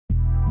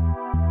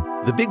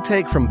The Big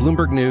Take from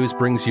Bloomberg News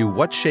brings you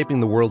what's shaping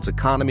the world's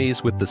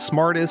economies with the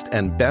smartest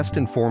and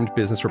best-informed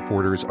business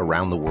reporters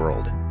around the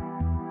world.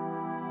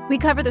 We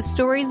cover the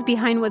stories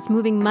behind what's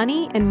moving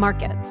money and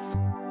markets.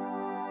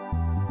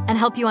 And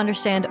help you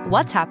understand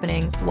what's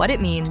happening, what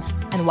it means,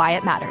 and why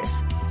it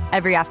matters.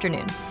 Every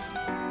afternoon.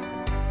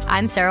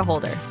 I'm Sarah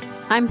Holder.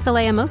 I'm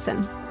Saleha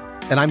Mohsin.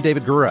 And I'm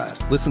David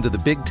Gura. Listen to The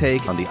Big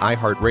Take on the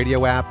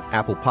iHeartRadio app,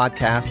 Apple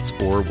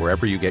Podcasts, or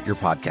wherever you get your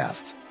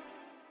podcasts.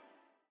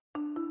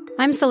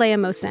 I'm Saleha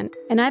Mohsin,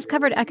 and I've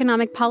covered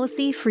economic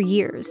policy for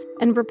years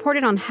and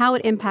reported on how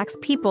it impacts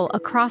people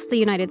across the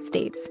United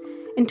States.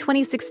 In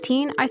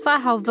 2016, I saw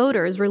how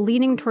voters were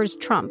leaning towards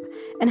Trump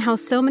and how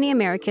so many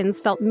Americans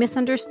felt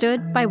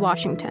misunderstood by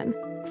Washington.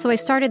 So I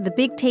started The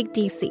Big Take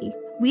DC.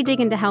 We dig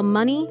into how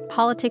money,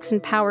 politics,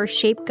 and power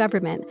shape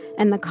government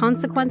and the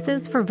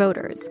consequences for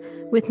voters.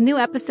 With new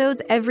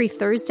episodes every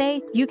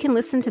Thursday, you can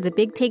listen to The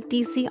Big Take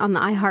DC on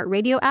the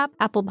iHeartRadio app,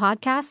 Apple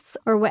Podcasts,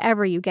 or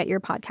wherever you get your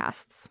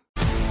podcasts.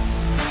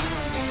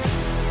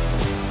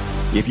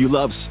 If you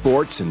love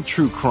sports and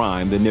true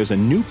crime, then there's a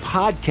new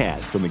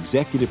podcast from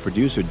executive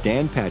producer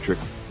Dan Patrick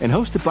and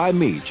hosted by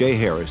me, Jay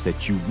Harris,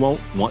 that you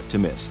won't want to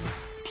miss.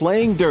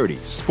 Playing Dirty: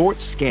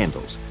 Sports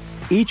Scandals.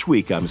 Each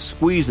week, I'm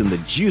squeezing the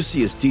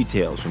juiciest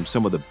details from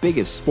some of the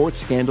biggest sports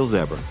scandals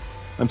ever.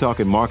 I'm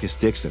talking Marcus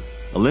Dixon,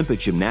 Olympic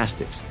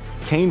gymnastics,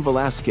 Cain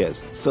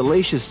Velasquez,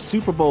 salacious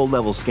Super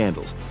Bowl-level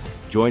scandals.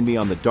 Join me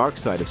on the dark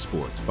side of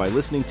sports by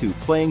listening to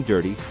Playing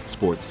Dirty: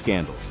 Sports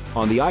Scandals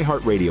on the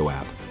iHeartRadio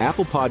app,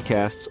 Apple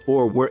Podcasts,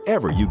 or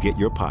wherever you get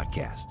your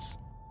podcasts.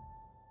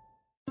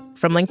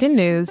 From LinkedIn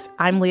News,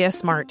 I'm Leah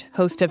Smart,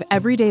 host of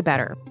Everyday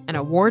Better, an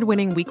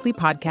award-winning weekly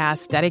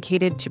podcast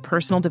dedicated to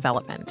personal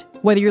development.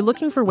 Whether you're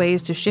looking for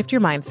ways to shift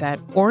your mindset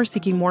or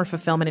seeking more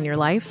fulfillment in your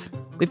life,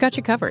 we've got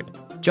you covered.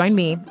 Join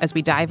me as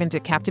we dive into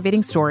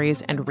captivating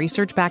stories and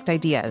research-backed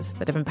ideas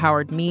that have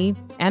empowered me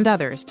and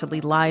others to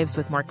lead lives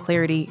with more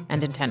clarity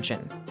and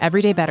intention.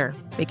 Everyday Better,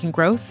 making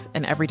growth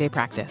an everyday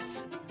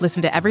practice.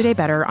 Listen to Everyday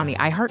Better on the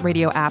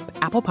iHeartRadio app,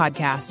 Apple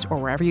Podcasts, or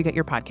wherever you get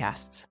your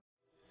podcasts.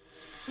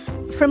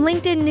 From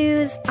LinkedIn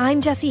News,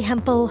 I'm Jessie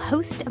Hempel,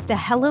 host of the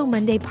Hello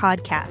Monday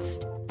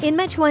podcast. In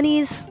my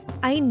 20s,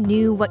 I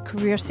knew what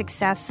career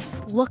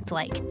success looked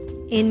like.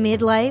 In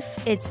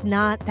midlife, it's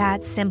not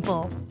that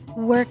simple.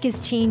 Work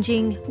is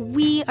changing,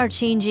 we are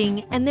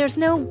changing, and there's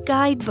no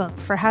guidebook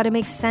for how to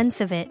make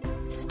sense of it.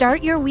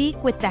 Start your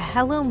week with the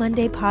Hello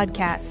Monday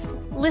podcast.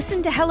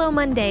 Listen to Hello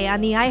Monday on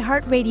the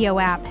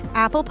iHeartRadio app,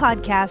 Apple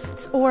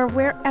Podcasts, or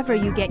wherever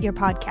you get your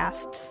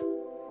podcasts.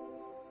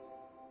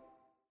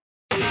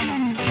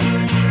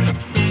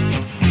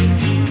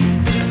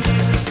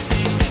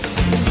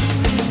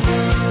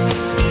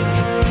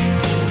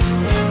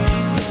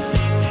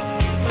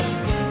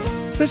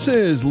 This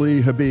is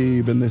Lee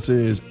Habib, and this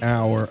is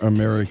Our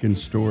American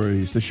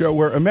Stories, the show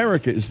where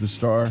America is the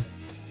star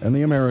and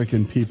the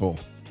American people.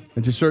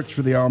 And to search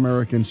for the Our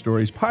American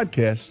Stories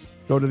podcast,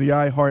 go to the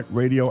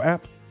iHeartRadio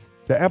app,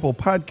 to Apple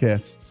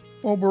Podcasts,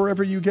 or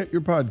wherever you get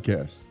your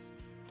podcasts.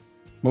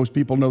 Most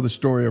people know the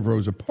story of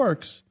Rosa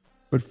Parks,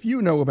 but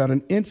few know about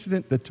an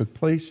incident that took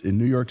place in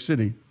New York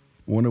City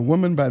when a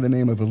woman by the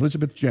name of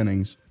Elizabeth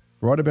Jennings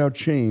brought about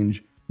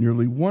change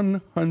nearly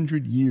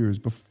 100 years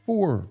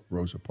before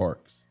Rosa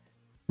Parks.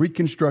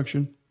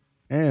 Reconstruction,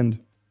 and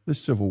the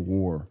Civil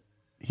War.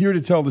 Here to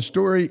tell the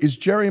story is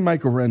Jerry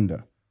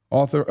Michelrenda,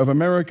 author of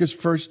America's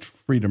First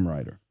Freedom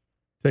Rider.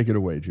 Take it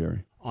away,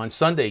 Jerry. On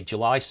Sunday,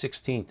 July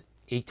 16,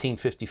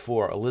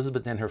 1854,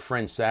 Elizabeth and her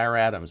friend Sarah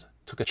Adams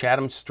took a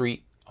Chatham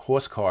Street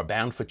horse car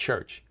bound for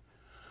church.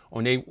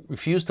 When they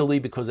refused to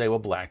leave because they were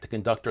black, the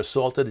conductor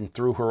assaulted and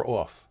threw her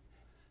off.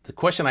 The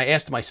question I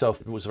asked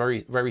myself was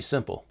very, very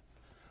simple.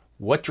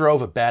 What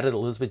drove a battered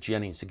Elizabeth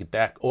Jennings to get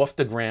back off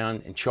the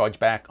ground and charge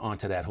back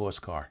onto that horse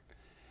car?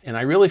 And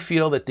I really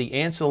feel that the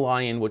answer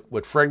lie in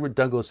what Frederick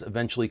Douglass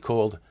eventually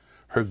called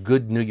her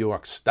good New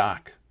York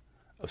stock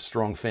of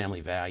strong family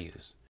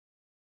values.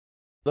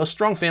 Those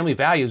strong family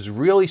values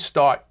really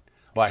start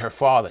by her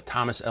father,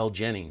 Thomas L.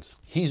 Jennings.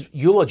 He's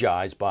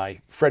eulogized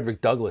by Frederick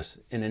Douglass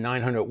in a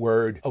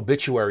 900-word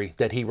obituary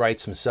that he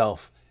writes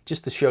himself,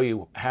 just to show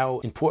you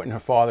how important her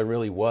father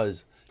really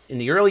was. In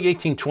the early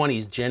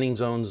 1820s,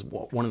 Jennings owns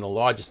one of the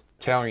largest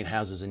tailoring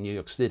houses in New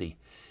York City,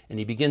 and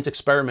he begins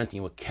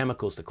experimenting with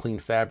chemicals to clean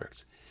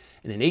fabrics.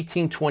 And in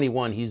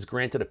 1821, he's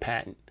granted a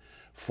patent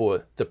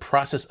for the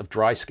process of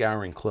dry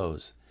scouring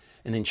clothes.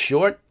 And in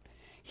short,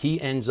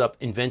 he ends up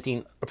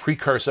inventing a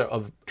precursor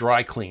of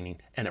dry cleaning,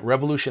 and it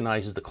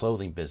revolutionizes the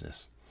clothing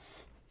business.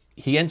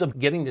 He ends up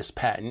getting this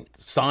patent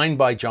signed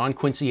by John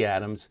Quincy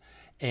Adams,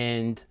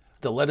 and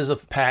the letters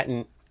of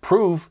patent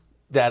prove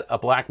that a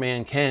black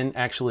man can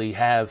actually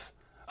have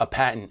a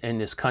patent in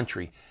this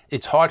country.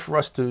 It's hard for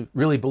us to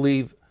really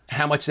believe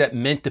how much that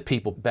meant to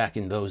people back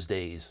in those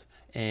days.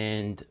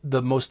 And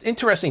the most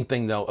interesting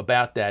thing, though,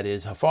 about that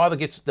is her father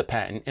gets the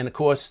patent. And of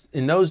course,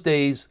 in those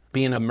days,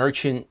 being a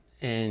merchant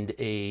and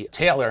a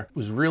tailor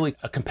was really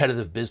a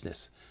competitive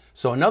business.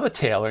 So another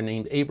tailor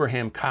named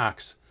Abraham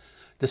Cox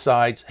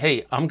decides,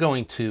 hey, I'm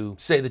going to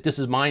say that this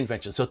is my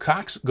invention. So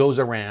Cox goes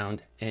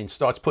around and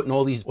starts putting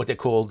all these, what they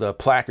called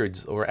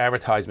placards or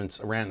advertisements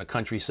around the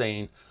country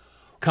saying,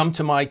 come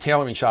to my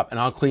tailoring shop and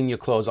I'll clean your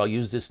clothes. I'll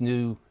use this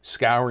new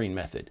scouring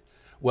method.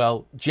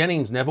 Well,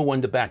 Jennings never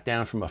wanted to back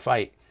down from a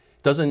fight.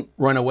 Doesn't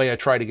run away or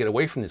try to get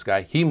away from this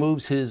guy. He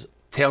moves his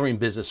tailoring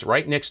business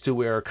right next to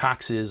where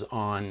Cox is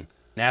on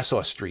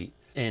Nassau Street.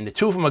 And the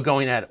two of them are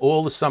going at it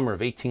all the summer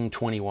of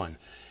 1821.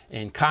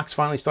 And Cox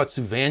finally starts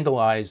to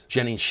vandalize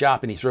Jennings'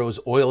 shop, and he throws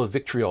oil of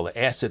vitriol, the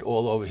acid,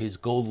 all over his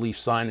gold leaf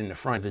sign in the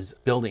front of his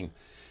building.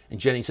 And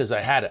Jennings says, I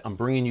had it. I'm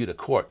bringing you to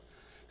court.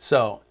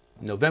 So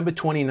November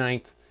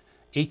 29th,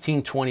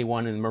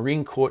 1821, in the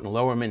Marine Court in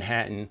Lower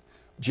Manhattan,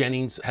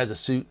 Jennings has a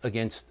suit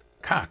against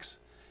Cox.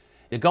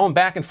 They're going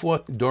back and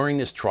forth during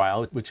this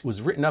trial, which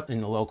was written up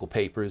in the local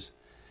papers.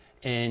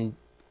 And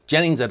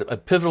Jennings, at a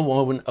pivotal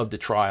moment of the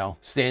trial,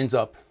 stands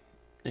up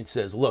and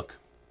says, look,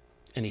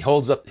 and he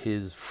holds up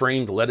his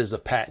framed letters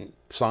of patent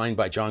signed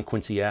by John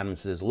Quincy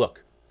Adams and says,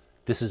 look,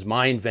 this is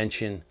my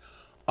invention.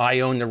 I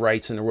own the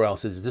rights in the royal.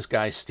 Says, this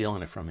guy's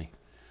stealing it from me.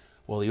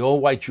 Well, the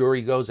all-white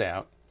jury goes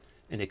out,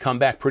 and they come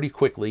back pretty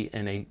quickly,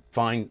 and they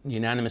find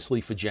unanimously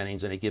for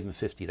Jennings, and they give him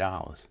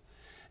 $50.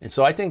 And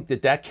so I think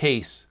that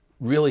case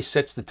really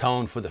sets the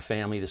tone for the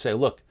family to say,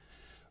 look,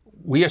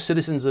 we are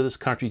citizens of this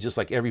country just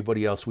like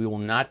everybody else. We will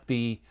not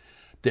be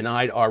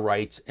denied our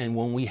rights. And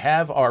when we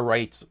have our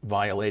rights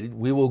violated,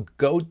 we will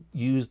go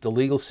use the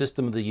legal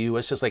system of the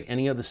U.S. just like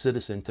any other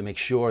citizen to make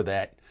sure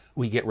that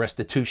we get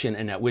restitution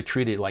and that we're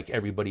treated like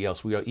everybody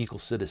else. We are equal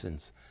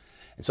citizens.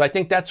 And so I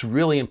think that's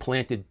really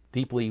implanted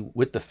deeply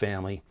with the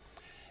family.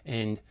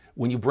 And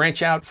when you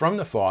branch out from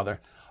the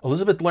father,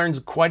 Elizabeth learns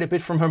quite a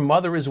bit from her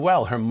mother as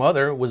well. Her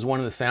mother was one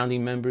of the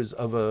founding members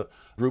of a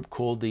group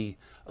called the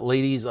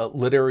Ladies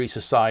Literary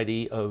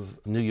Society of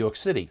New York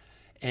City.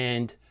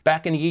 And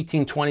back in the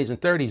 1820s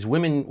and 30s,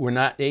 women were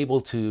not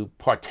able to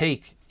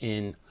partake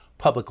in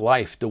public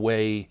life the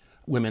way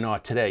women are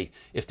today.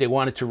 If they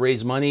wanted to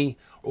raise money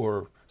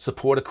or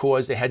support a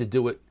cause, they had to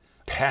do it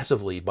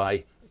passively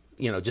by,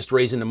 just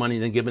raising the money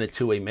and then giving it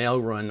to a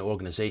male-run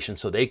organization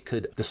so they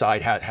could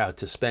decide how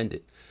to spend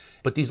it.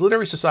 But these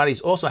literary societies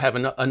also have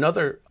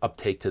another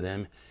uptake to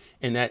them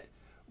in that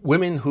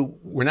women who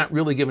were not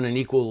really given an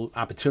equal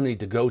opportunity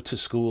to go to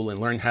school and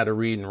learn how to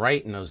read and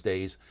write in those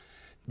days,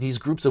 these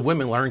groups of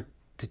women learned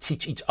to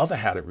teach each other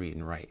how to read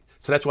and write.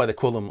 So that's why they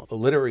call them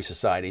literary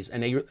societies.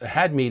 And they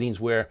had meetings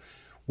where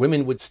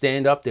women would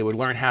stand up, they would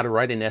learn how to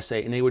write an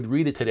essay, and they would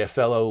read it to their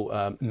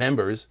fellow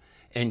members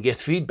and get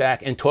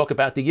feedback and talk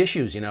about the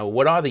issues.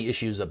 What are the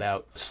issues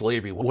about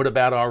slavery? What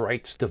about our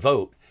rights to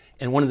vote?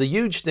 And one of the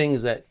huge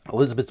things that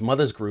Elizabeth's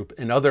mother's group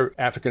and other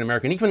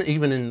African-American,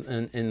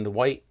 even in the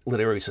white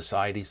literary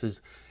societies, is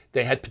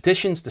they had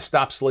petitions to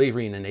stop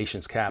slavery in the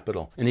nation's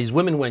capital. And these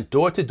women went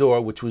door to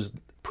door, which was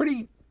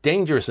pretty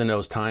dangerous in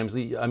those times.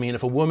 I mean,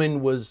 if a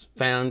woman was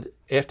found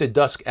after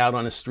dusk out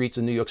on the streets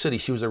of New York City,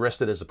 she was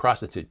arrested as a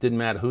prostitute. Didn't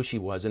matter who she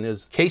was. And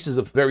there's cases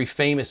of very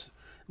famous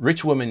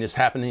rich women this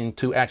happening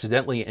to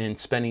accidentally and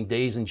spending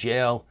days in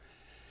jail.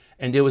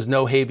 And there was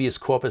no habeas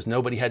corpus.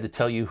 Nobody had to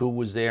tell you who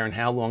was there and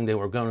how long they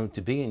were going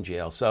to be in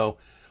jail. So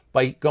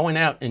by going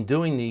out and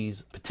doing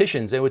these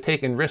petitions, they were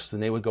taking risks,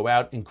 and they would go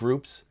out in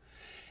groups.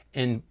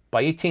 And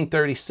by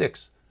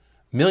 1836,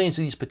 millions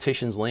of these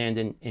petitions land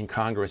in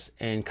Congress.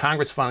 And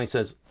Congress finally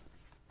says,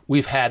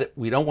 we've had it.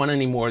 We don't want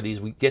any more of these.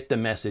 We get the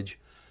message.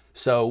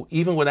 So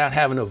even without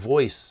having a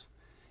voice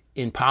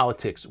in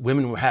politics,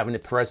 women were having a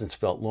presence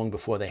felt long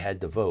before they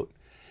had to vote.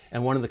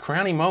 And one of the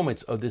crowning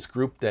moments of this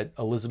group that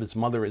Elizabeth's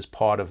mother is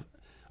part of,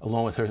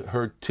 along with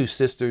her two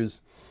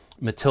sisters,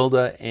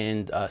 Matilda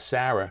and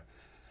Sarah,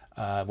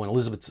 when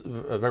Elizabeth's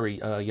a very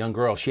young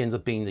girl, she ends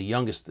up being the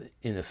youngest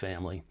in the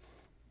family,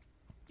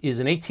 is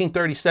in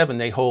 1837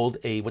 they hold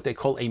what they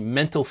call a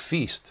mental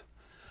feast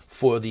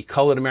for the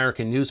Colored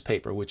American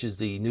newspaper, which is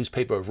the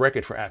newspaper of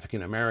record for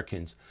African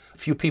Americans.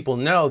 Few people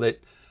know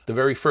that the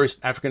very first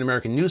African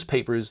American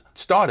newspapers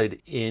started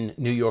in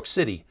New York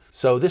City.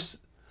 So this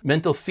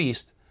mental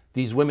feast,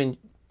 these women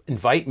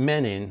invite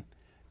men in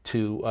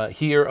to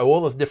hear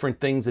all of the different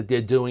things that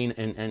they're doing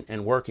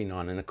and working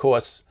on. And of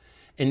course,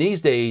 in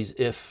these days,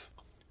 if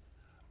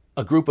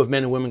a group of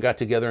men and women got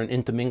together and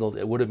intermingled,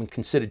 it would have been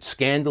considered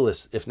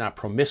scandalous, if not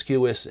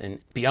promiscuous, and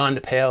beyond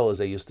the pale, as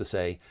they used to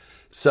say.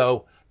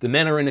 So the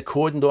men are in the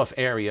cordoned off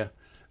area,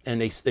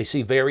 and they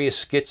see various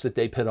skits that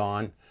they put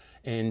on.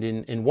 And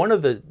in one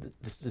of the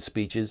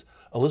speeches,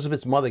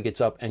 Elizabeth's mother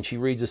gets up and she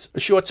reads a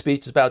short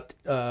speech, about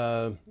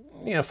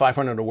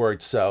 500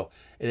 words. So,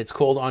 and it's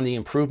called On the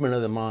Improvement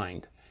of the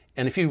Mind.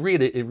 And if you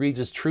read it, it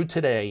reads as true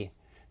today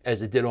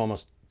as it did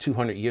almost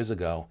 200 years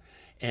ago.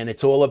 And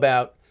it's all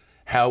about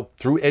how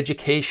through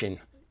education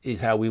is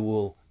how we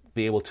will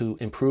be able to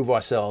improve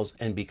ourselves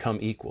and become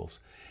equals.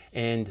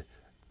 And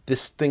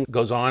this thing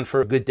goes on for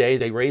a good day.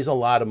 They raise a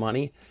lot of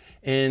money.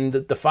 And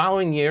the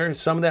following year,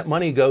 some of that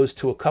money goes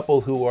to a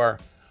couple who are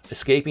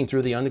escaping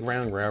through the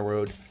Underground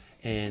Railroad,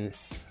 And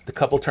the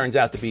couple turns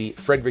out to be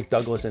Frederick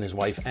Douglass and his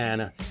wife,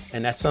 Anna.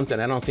 And that's something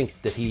I don't think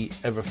that he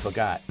ever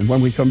forgot. And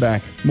when we come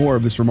back, more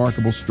of this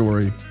remarkable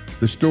story,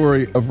 the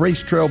story of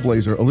race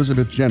trailblazer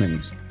Elizabeth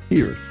Jennings,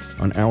 here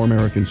on Our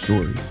American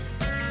Stories.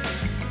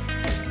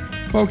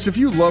 Folks, if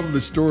you love the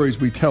stories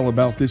we tell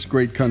about this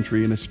great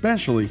country, and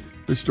especially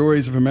the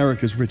stories of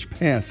America's rich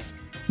past,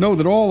 know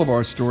that all of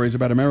our stories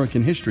about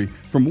American history,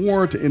 from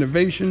war to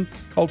innovation,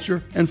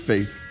 culture, and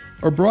faith,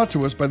 are brought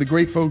to us by the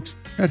great folks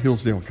at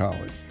Hillsdale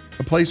College,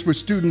 a place where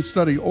students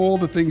study all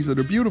the things that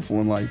are beautiful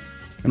in life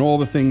and all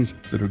the things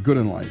that are good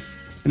in life.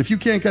 And if you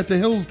can't get to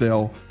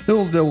Hillsdale,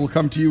 Hillsdale will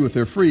come to you with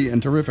their free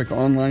and terrific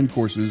online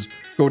courses.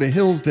 Go to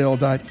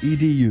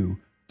hillsdale.edu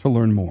to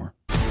learn more.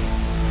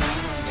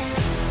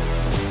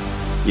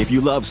 If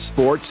you love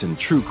sports and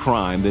true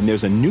crime, then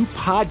there's a new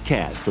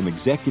podcast from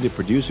executive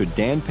producer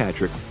Dan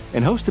Patrick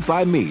and hosted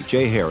by me,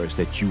 Jay Harris,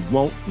 that you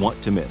won't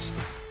want to miss.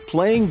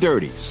 Playing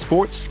Dirty: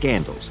 Sports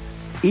Scandals.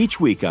 Each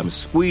week, I'm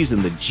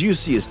squeezing the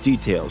juiciest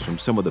details from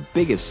some of the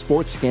biggest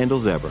sports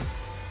scandals ever.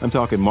 I'm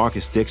talking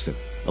Marcus Dixon,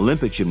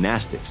 Olympic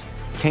gymnastics,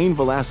 Cain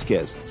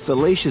Velasquez,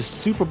 salacious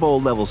Super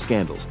Bowl-level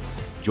scandals.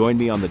 Join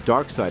me on the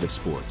dark side of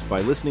sports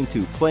by listening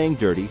to Playing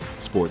Dirty: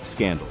 Sports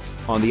Scandals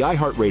on the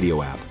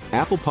iHeartRadio app,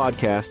 Apple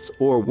Podcasts,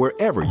 or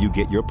wherever you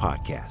get your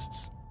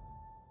podcasts.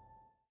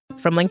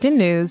 From LinkedIn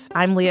News,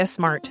 I'm Leah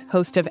Smart,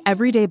 host of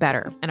Everyday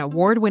Better, an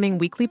award-winning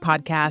weekly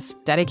podcast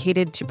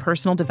dedicated to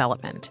personal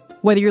development.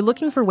 Whether you're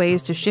looking for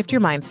ways to shift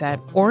your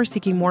mindset or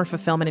seeking more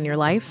fulfillment in your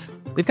life,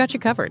 we've got you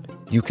covered.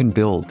 You can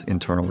build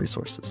internal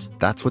resources.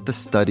 That's what the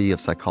study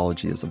of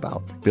psychology is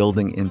about,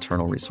 building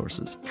internal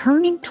resources.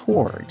 Turning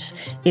towards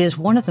is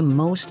one of the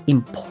most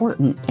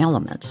important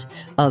elements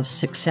of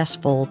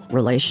successful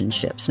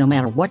relationships, no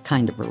matter what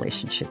kind of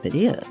relationship it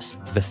is.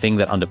 The thing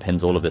that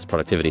underpins all of this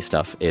productivity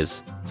stuff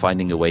is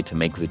finding a way to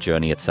make the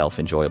journey itself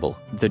enjoyable.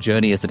 The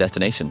journey is the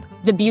destination.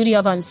 The beauty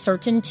of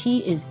uncertainty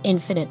is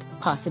infinite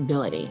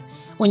possibility.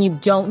 When you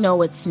don't know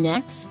what's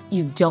next,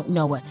 you don't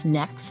know what's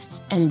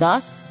next. And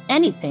thus,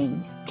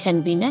 anything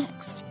can be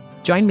next.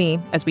 Join me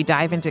as we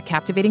dive into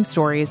captivating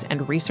stories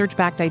and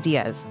research-backed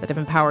ideas that have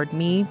empowered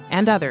me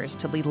and others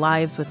to lead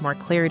lives with more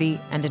clarity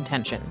and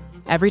intention.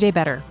 Everyday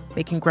Better,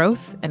 making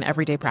growth an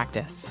everyday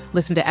practice.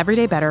 Listen to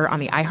Everyday Better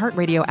on the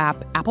iHeartRadio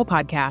app, Apple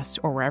Podcasts,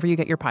 or wherever you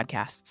get your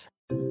podcasts.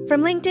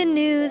 From LinkedIn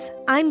News,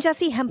 I'm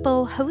Jessie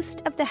Hempel,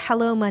 host of the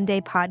Hello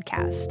Monday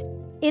podcast.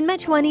 In my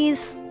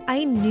 20s,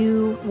 I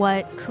knew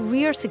what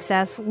career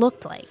success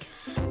looked like.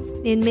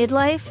 In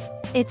midlife,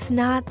 it's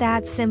not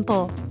that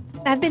simple.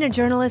 I've been a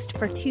journalist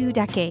for 2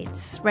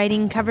 decades,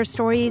 writing cover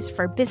stories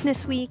for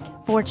Business Week,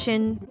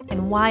 Fortune,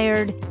 and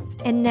Wired.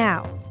 And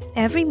now,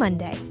 every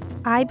Monday,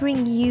 I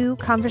bring you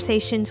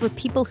conversations with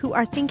people who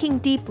are thinking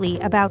deeply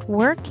about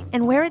work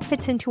and where it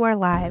fits into our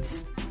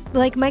lives.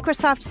 Like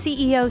Microsoft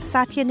CEO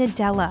Satya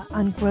Nadella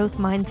on growth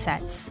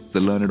mindsets. The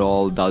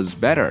learn-it-all does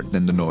better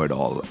than the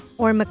know-it-all.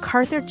 Or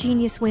MacArthur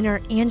Genius winner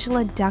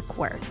Angela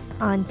Duckworth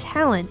on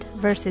talent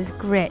versus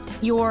grit.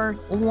 Your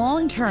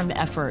long-term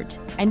effort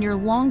and your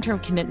long-term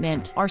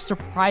commitment are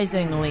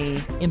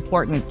surprisingly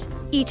important.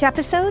 Each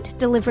episode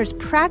delivers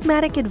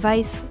pragmatic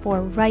advice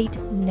for right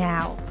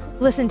now.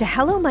 Listen to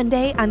Hello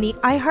Monday on the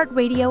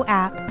iHeartRadio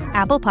app,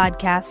 Apple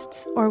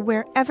Podcasts, or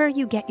wherever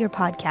you get your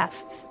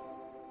podcasts.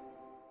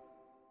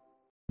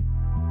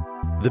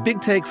 The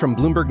Big Take from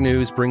Bloomberg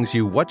News brings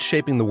you what's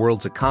shaping the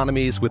world's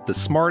economies with the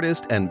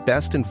smartest and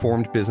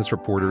best-informed business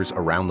reporters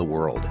around the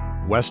world.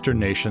 Western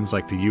nations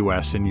like the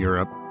U.S. and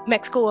Europe.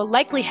 Mexico will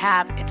likely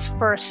have its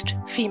first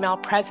female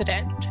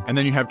president. And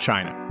then you have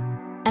China.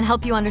 And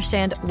help you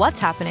understand what's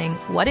happening,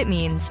 what it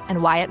means, and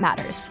why it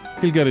matters.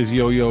 He'll get his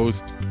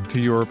yo-yos to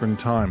Europe in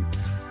time.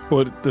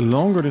 But the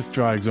longer this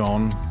drags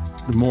on,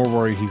 the more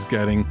worry he's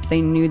getting.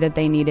 They knew that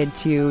they needed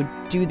to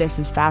do this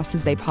as fast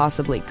as they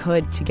possibly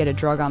could to get a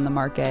drug on the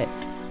market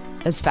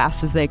as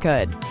fast as they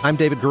could. I'm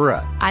David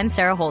Gura. I'm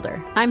Sarah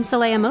Holder. I'm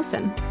Saleha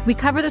Mohsin. We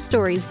cover the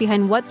stories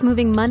behind what's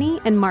moving money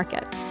and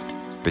markets.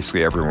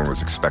 Basically, everyone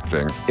was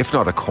expecting, if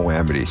not a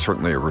calamity,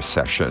 certainly a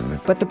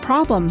recession. But the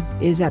problem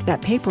is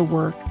that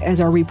paperwork,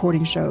 as our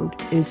reporting showed,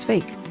 is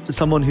fake. As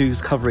someone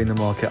who's covering the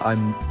market,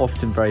 I'm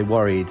often very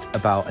worried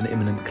about an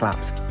imminent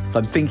collapse. So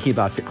I'm thinking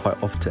about it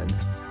quite often.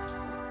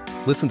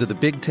 Listen to The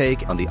Big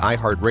Take on the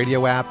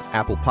iHeartRadio app,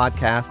 Apple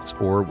Podcasts,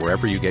 or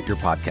wherever you get your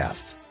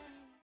podcasts.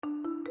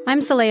 I'm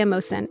Saleha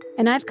Mohsin,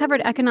 and I've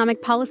covered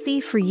economic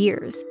policy for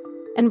years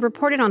and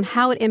reported on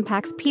how it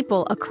impacts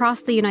people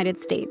across the United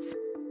States.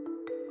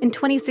 In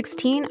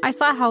 2016, I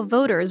saw how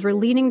voters were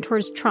leaning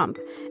towards Trump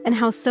and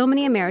how so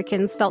many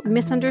Americans felt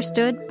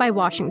misunderstood by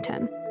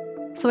Washington.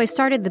 So I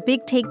started The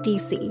Big Take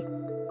DC.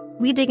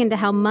 We dig into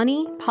how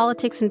money,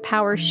 politics, and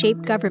power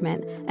shape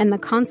government and the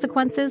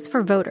consequences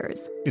for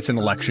voters. It's an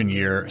election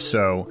year,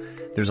 so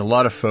there's a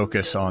lot of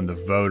focus on the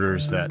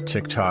voters that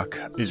TikTok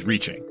is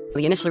reaching.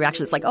 The initial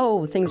reaction is like,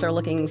 oh, things are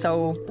looking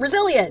so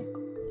resilient.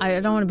 I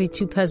don't want to be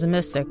too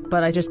pessimistic,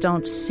 but I just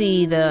don't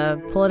see the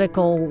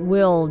political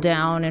will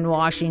down in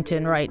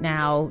Washington right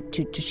now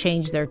to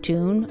change their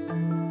tune.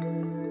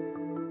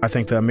 I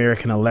think the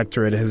American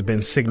electorate has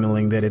been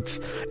signaling that it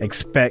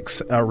expects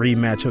a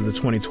rematch of the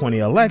 2020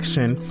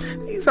 election.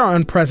 These are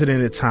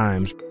unprecedented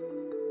times.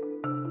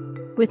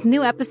 With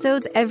new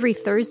episodes every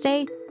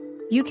Thursday,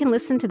 you can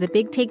listen to The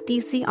Big Take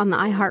DC on the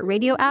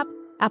iHeartRadio app,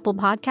 Apple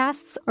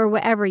Podcasts, or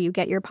wherever you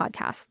get your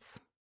podcasts.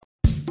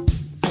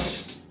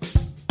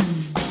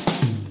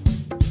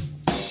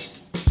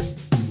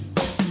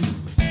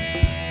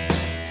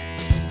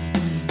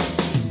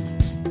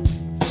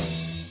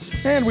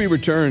 And we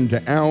return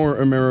to Our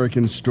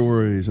American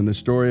Stories and the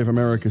story of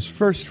America's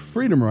first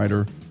freedom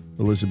rider,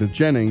 Elizabeth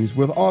Jennings,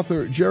 with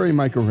author Jerry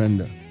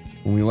Microrenda.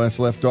 When we last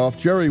left off,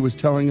 Jerry was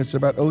telling us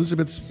about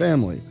Elizabeth's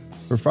family.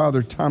 Her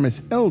father,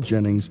 Thomas L.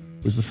 Jennings,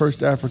 was the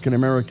first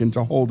African-American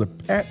to hold a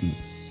patent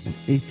in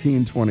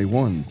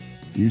 1821.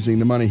 Using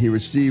the money he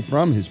received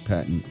from his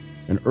patent,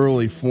 an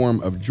early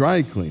form of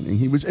dry cleaning,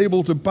 he was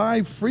able to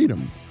buy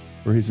freedom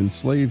for his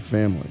enslaved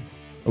family.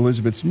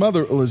 Elizabeth's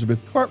mother, Elizabeth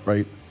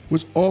Cartwright,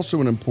 was also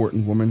an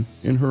important woman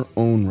in her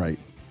own right,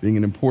 being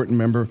an important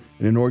member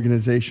in an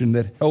organization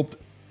that helped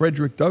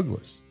Frederick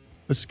Douglass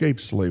escape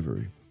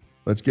slavery.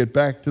 Let's get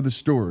back to the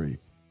story.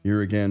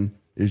 Here again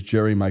is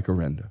Jerry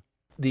Microrenda.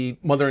 The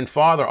mother and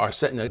father are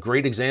setting a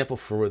great example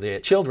for their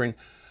children.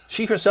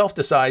 She herself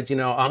decides,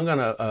 I'm going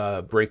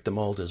to break the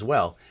mold as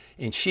well.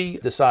 And she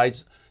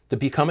decides to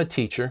become a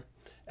teacher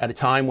at a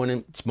time when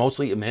it's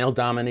mostly a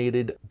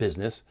male-dominated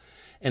business.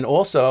 And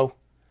also,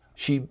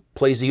 she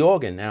plays the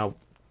organ. Now,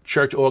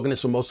 church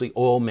organists were mostly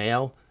all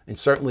male, and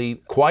certainly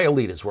choir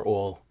leaders were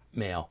all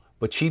male.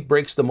 But she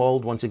breaks the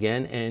mold once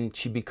again, and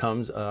she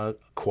becomes a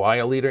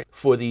choir leader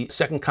for the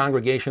Second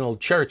Congregational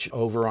Church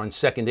over on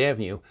 2nd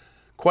Avenue,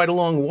 quite a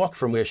long walk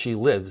from where she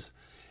lives.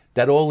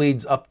 That all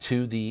leads up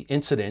to the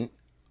incident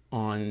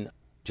on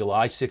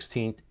July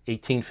 16th,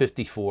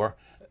 1854.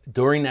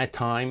 During that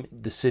time,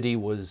 the city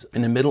was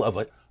in the middle of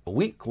a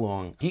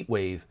week-long heat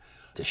wave.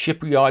 The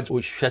shipyards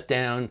were shut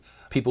down.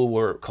 People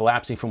were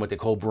collapsing from what they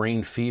call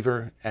brain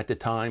fever at the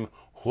time.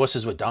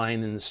 Horses were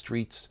dying in the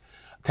streets.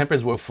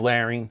 Temperatures were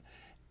flaring.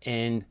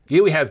 And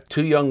here we have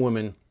two young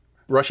women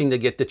rushing to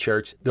get to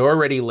church. They're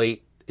already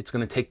late. It's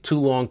going to take too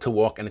long to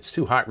walk, and it's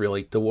too hot,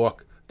 really, to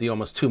walk the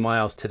almost 2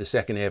 miles to the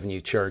 2nd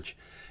Avenue church.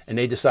 And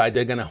they decide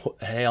they're going to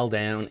hail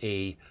down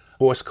a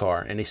horse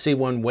car, and they see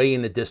one way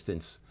in the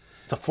distance.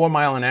 It's a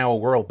 4-mile-an-hour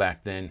world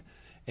back then,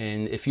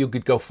 and if you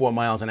could go 4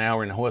 miles an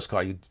hour in a horse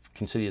car, you'd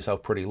consider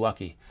yourself pretty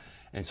lucky.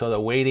 And so they're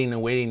waiting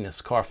and waiting.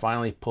 This car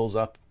finally pulls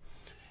up.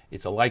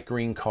 It's a light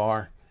green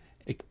car.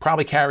 It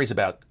probably carries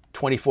about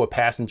 24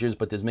 passengers,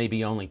 but there's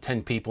maybe only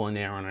 10 people in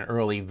there on an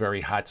early,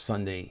 very hot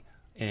Sunday.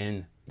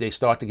 And they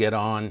start to get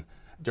on.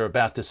 They're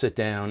about to sit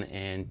down,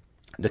 and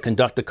the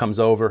conductor comes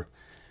over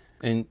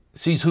and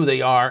sees who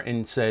they are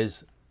and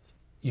says,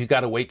 "You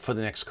got to wait for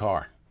the next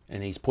car."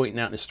 And he's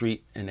pointing out in the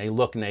street, and they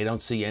look and they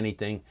don't see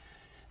anything.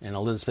 And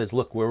Elizabeth says,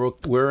 "Look,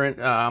 we're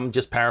in, I'm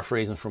just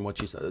paraphrasing from what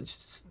she said.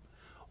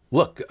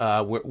 Look,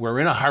 we're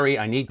in a hurry.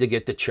 I need to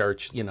get to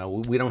church.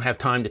 We don't have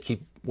time to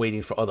keep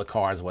waiting for other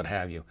cars, what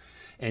have you."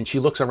 And she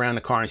looks around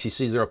the car and she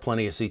sees there are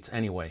plenty of seats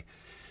anyway.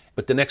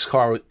 "But the next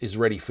car is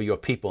ready for your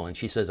people." And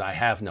she says, "I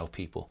have no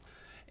people."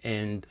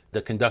 And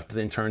the conductor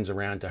then turns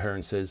around to her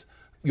and says,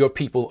 "Your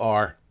people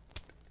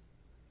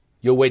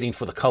you're waiting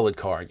for the colored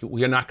car.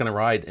 You're not going to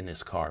ride in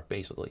this car,"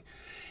 basically.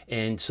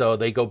 And so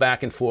they go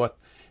back and forth.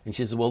 And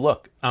she says, "Well,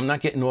 look, I'm not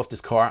getting off this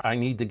car. I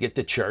need to get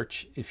to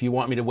church. If you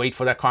want me to wait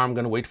for that car, I'm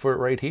going to wait for it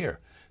right here."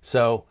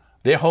 So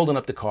they're holding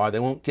up the car. They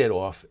won't get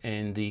off.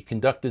 And the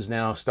conductor's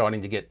now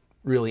starting to get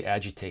really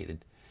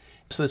agitated.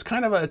 So there's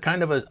kind of a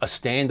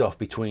standoff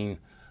between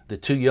the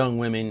two young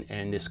women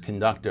and this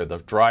conductor. The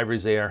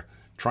driver's there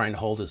trying to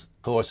hold his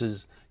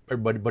horses.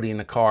 Everybody in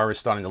the car is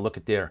starting to look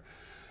at their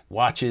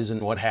watches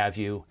and what have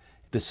you.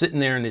 They're sitting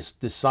there in this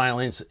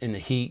silence, in the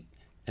heat.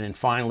 And then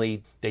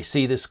finally, they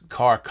see this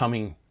car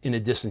coming in the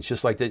distance,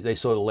 just like they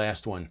saw the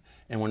last one.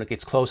 And when it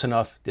gets close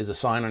enough, there's a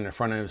sign on the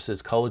front of it that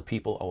says, "Colored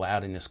people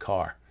allowed in this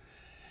car."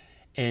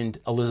 And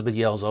Elizabeth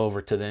yells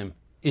over to them,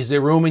 "Is there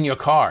room in your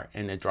car?"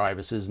 And the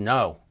driver says,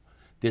 "No,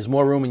 there's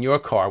more room in your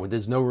car, but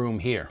there's no room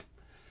here."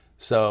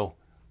 So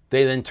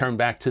they then turn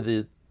back to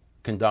the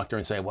conductor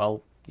and say,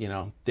 "Well,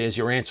 there's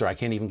your answer.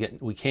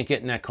 We can't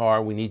get in that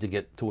car. We need to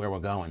get to where we're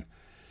going."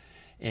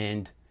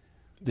 And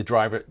the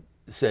driver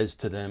says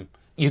to them,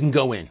 "You can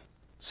go in,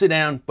 sit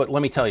down, but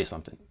let me tell you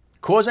something.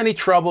 Cause any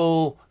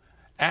trouble,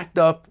 act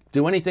up,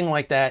 do anything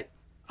like that,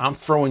 I'm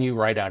throwing you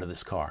right out of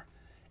this car."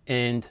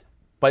 And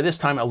by this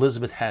time,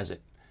 Elizabeth has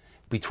it.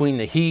 Between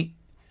the heat,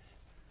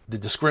 the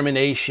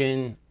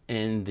discrimination,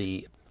 and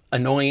the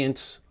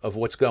annoyance of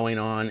what's going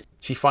on,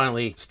 she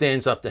finally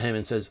stands up to him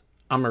and says,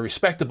 "I'm a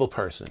respectable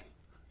person.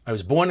 I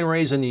was born and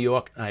raised in New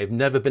York. I have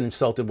never been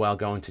insulted while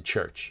going to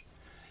church."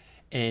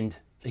 And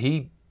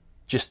he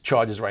just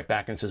charges right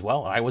back and says,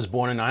 "Well, I was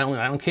born in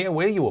Ireland. I don't care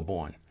where you were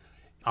born.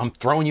 I'm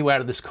throwing you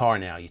out of this car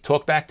now. You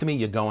talk back to me,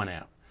 you're going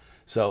out."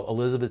 So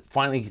Elizabeth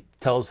finally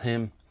tells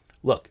him,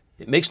 "Look,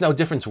 it makes no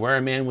difference where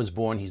a man was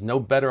born. He's no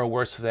better or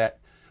worse for that,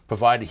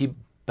 provided he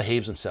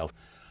behaves himself.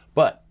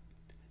 But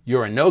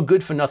You're a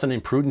no-good-for-nothing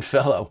imprudent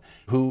fellow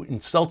who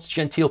insults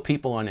genteel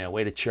people on their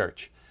way to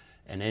church.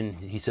 And then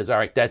he says, all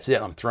right, that's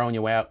it. I'm throwing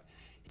you out.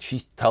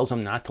 She tells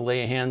him not to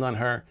lay a hand on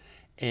her.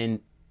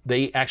 And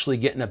they actually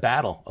get in a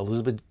battle.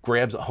 Elizabeth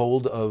grabs a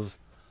hold of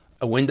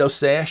a window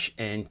sash,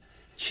 and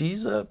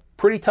she's a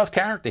pretty tough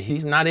character.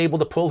 He's not able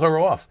to pull her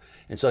off.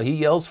 And so he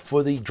yells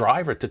for the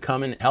driver to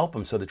come and help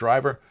him. So the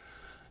driver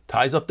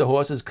ties up the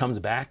horses, comes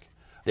back.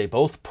 They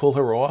both pull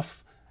her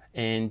off.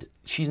 And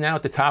she's now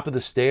at the top of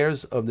the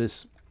stairs of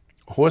this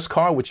horse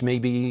car, which may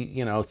be,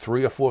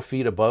 3 or 4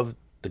 feet above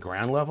the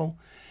ground level.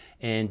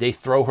 And they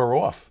throw her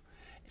off.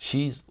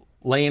 She's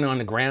laying on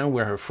the ground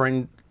where her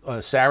friend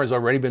Sarah's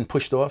already been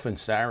pushed off, and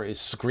Sarah is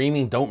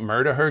screaming, don't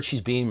murder her.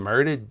 She's being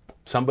murdered.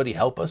 Somebody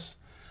help us.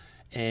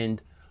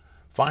 And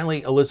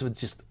finally, Elizabeth's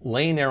just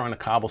laying there on a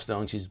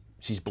cobblestone.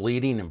 She's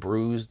bleeding and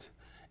bruised.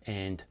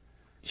 And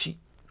she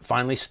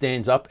finally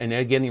stands up, and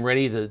they're getting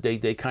ready.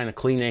 They kind of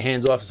clean their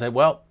hands off and say,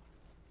 well,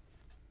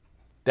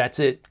 that's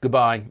it.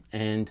 Goodbye.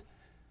 And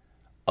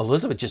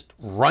Elizabeth just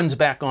runs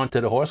back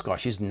onto the horse car.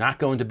 She's not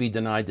going to be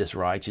denied this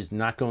ride. She's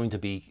not going to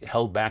be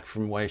held back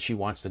from where she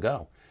wants to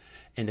go.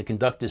 And the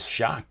conductor's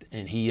shocked,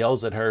 and he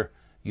yells at her,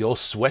 you'll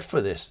sweat for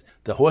this.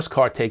 The horse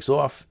car takes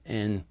off,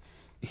 and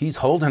he's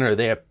holding her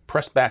there,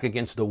 pressed back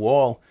against the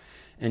wall,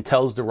 and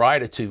tells the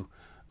rider to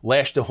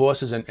lash the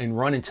horses and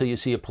run until you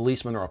see a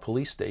policeman or a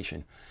police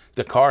station.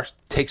 The car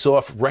takes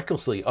off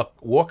recklessly up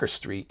Walker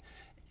Street,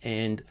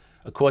 and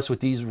of course, with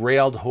these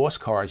railed horse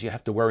cars, you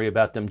have to worry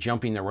about them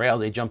jumping the rail.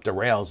 They jump the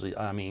rails.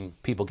 I mean,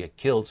 people get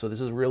killed. So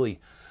this is really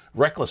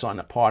reckless on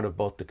the part of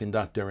both the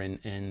conductor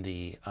and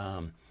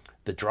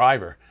the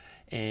driver.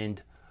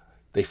 And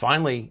they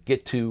finally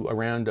get to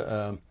around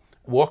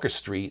Walker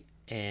Street,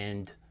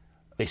 and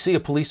they see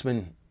a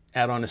policeman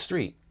out on the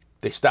street.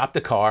 They stop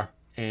the car,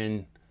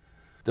 and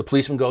the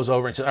policeman goes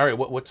over and says, all right,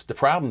 what's the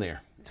problem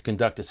there? The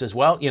conductor says,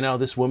 well,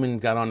 this woman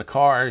got on the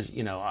car.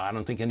 I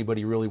don't think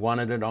anybody really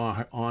wanted it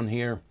on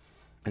here.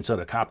 And so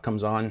the cop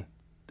comes on,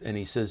 and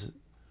he says,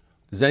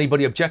 does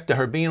anybody object to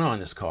her being on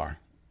this car?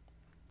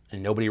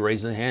 And nobody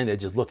raises a hand. They're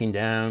just looking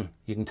down.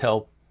 You can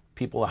tell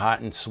people are hot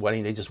and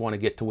sweating. They just want to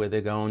get to where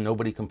they're going.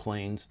 Nobody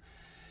complains.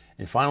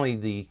 And finally,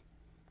 the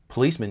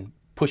policeman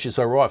pushes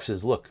her off,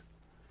 says, look,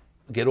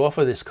 get off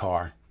of this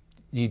car.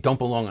 You don't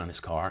belong on this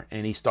car.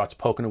 And he starts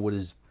poking her with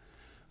his,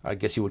 I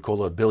guess you would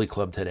call it a billy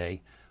club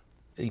today.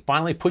 He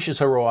finally pushes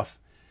her off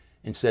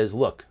and says,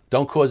 look,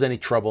 don't cause any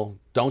trouble.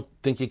 Don't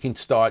think you can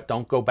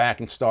don't go back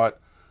and start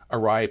a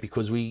riot,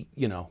 because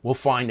we'll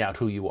find out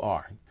who you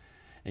are.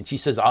 And she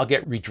says, I'll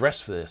get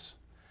redressed for this.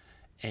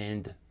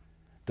 And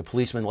the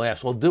policeman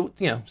laughs, well,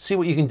 see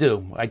what you can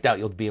do. I doubt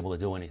you'll be able to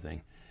do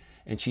anything.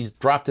 And she's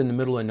dropped in the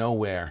middle of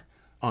nowhere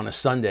on a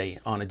Sunday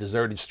on a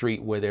deserted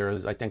street where there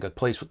is, I think, a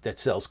place that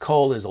sells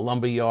coal. There's a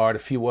lumber yard, a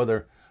few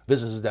other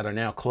businesses that are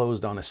now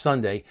closed on a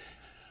Sunday.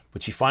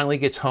 But she finally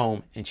gets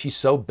home, and she's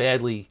so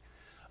badly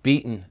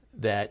beaten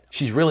that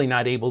she's really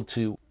not able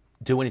to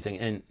do anything.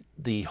 And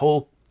the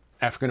whole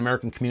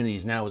African-American community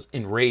is now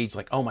enraged,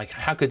 like, oh my,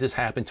 how could this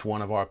happen to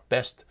one of our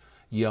best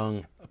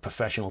young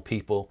professional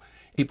people?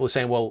 People are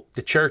saying, well,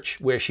 the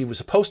church where she was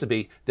supposed to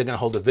be, they're going to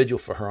hold a vigil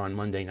for her on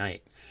Monday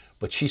night.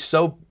 But she's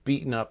so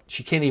beaten up,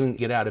 she can't even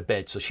get out of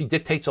bed. So she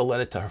dictates a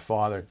letter to her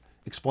father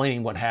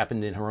explaining what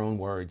happened in her own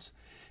words.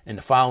 And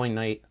the following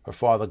night, her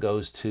father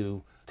goes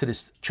to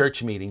this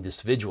church meeting,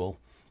 this vigil.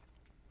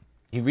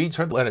 He reads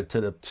her letter to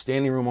the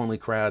standing room only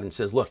crowd and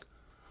says, look,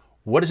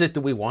 what is it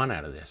that we want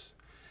out of this?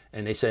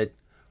 And they said,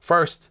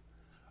 first,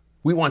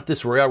 we want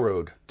this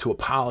railroad to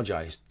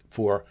apologize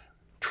for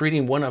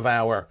treating one of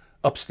our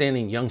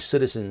upstanding young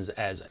citizens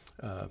as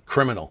a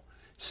criminal.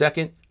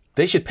 Second,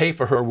 they should pay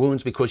for her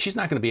wounds, because she's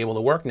not going to be able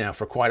to work now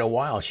for quite a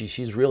while.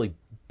 She's really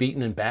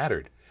beaten and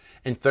battered.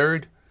 And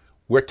third,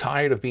 we're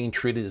tired of being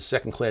treated as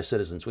second-class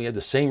citizens. We have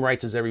the same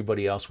rights as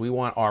everybody else. We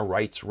want our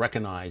rights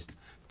recognized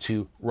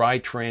to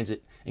ride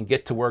transit and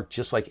get to work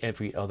just like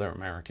every other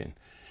American.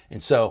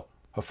 And so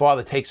her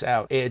father takes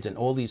out ads in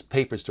all these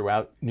papers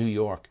throughout New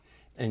York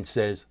and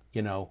says,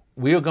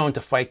 we are going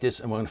to fight this,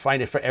 and we're going to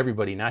fight it for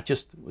everybody. Not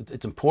just,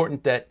 it's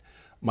important that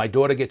my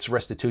daughter gets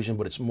restitution,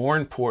 but it's more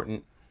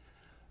important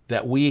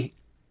that we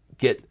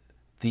get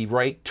the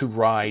right to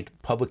ride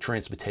public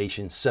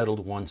transportation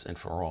settled once and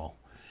for all.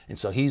 And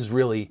so he's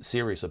really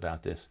serious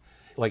about this.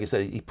 Like I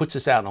said, he puts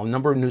this out in a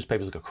number of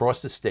newspapers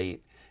across the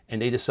state,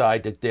 and they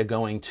decide that they're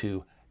going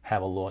to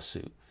have a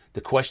lawsuit.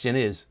 The question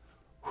is,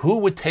 who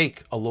would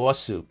take a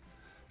lawsuit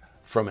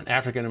from an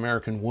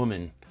African-American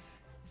woman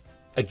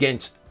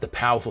against the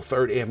powerful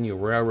Third Avenue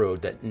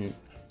Railroad that in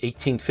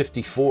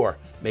 1854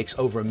 makes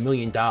over $1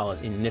 million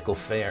in nickel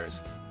fares?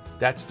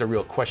 That's the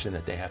real question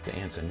that they have to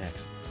answer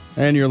next.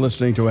 And you're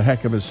listening to a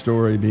heck of a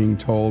story being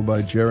told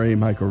by Jerry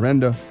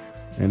Microrenda,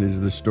 and it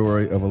is the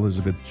story of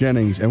Elizabeth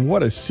Jennings. And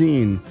what a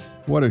scene,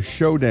 what a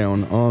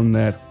showdown on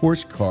that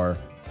horse car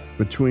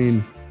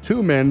between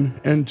two men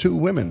and two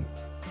women.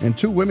 And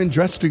two women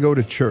dressed to go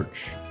to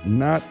church.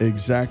 Not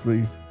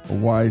exactly a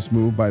wise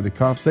move by the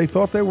cops. They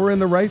thought they were in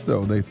the right,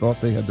 though. They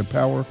thought they had the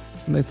power,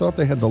 and they thought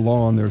they had the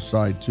law on their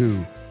side,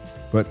 too.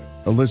 But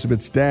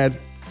Elizabeth's dad,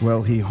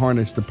 well, he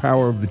harnessed the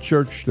power of the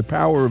church, the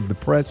power of the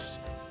press,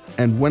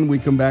 and when we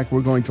come back,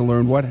 we're going to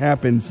learn what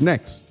happens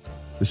next.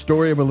 The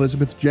story of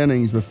Elizabeth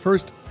Jennings, the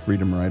first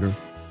freedom rider,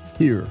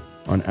 here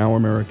on Our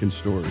American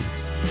Stories.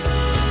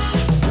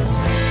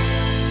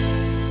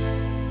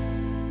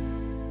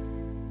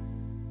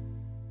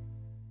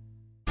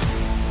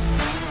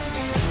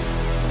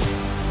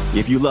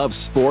 If you love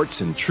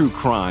sports and true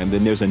crime,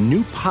 then there's a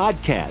new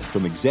podcast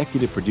from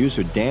executive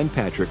producer Dan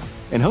Patrick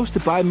and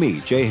hosted by me,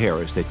 Jay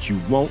Harris, that you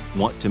won't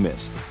want to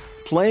miss.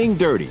 Playing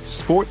Dirty: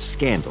 Sports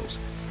Scandals.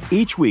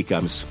 Each week,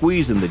 I'm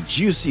squeezing the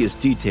juiciest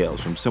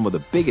details from some of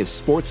the biggest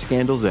sports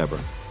scandals ever.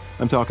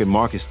 I'm talking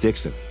Marcus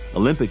Dixon,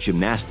 Olympic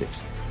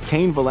gymnastics,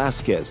 Cain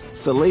Velasquez,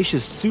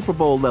 salacious Super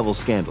Bowl-level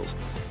scandals.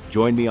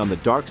 Join me on the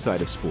dark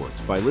side of sports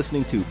by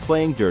listening to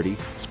Playing Dirty: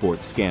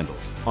 Sports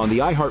Scandals on the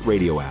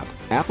iHeartRadio app,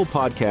 Apple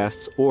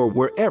Podcasts, or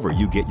wherever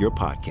you get your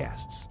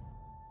podcasts.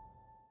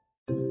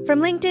 From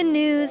LinkedIn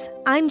News,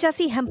 I'm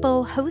Jessie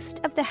Hempel, host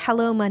of the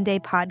Hello Monday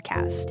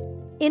podcast.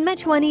 In my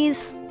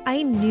 20s,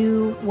 I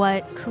knew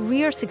what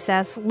career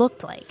success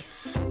looked like.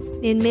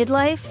 In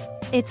midlife,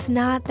 it's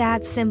not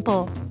that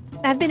simple.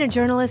 I've been a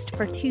journalist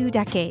for 2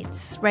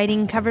 decades,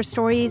 writing cover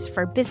stories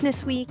for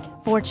Business Week,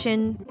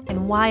 Fortune,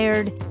 and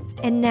Wired.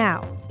 And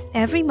now,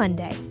 every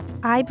Monday,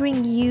 I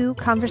bring you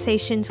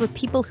conversations with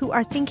people who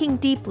are thinking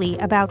deeply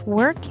about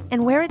work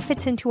and where it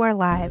fits into our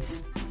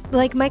lives.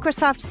 Like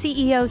Microsoft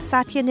CEO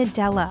Satya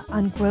Nadella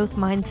on growth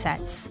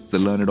mindsets. The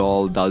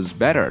learn-it-all does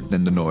better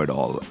than the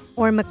know-it-all.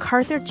 Or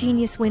MacArthur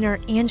Genius winner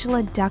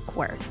Angela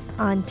Duckworth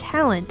on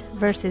talent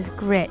versus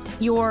grit.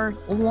 Your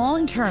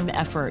long-term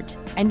effort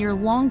and your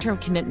long-term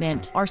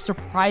commitment are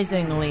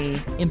surprisingly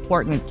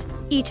important.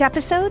 Each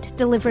episode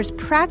delivers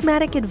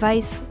pragmatic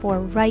advice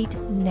for right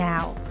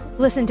now.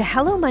 Listen to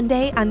Hello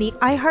Monday on the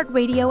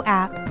iHeartRadio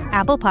app,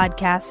 Apple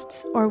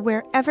Podcasts, or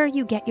wherever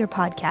you get your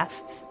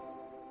podcasts.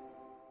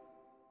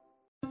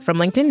 From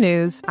LinkedIn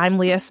News, I'm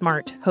Leah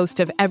Smart, host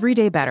of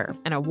Everyday Better,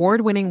 an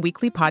award-winning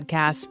weekly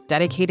podcast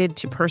dedicated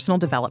to personal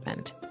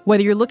development.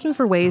 Whether you're looking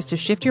for ways to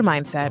shift your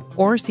mindset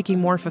or seeking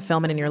more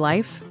fulfillment in your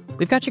life,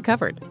 we've got you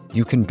covered.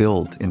 You can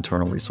build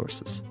internal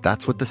resources.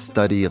 That's what the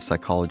study of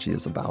psychology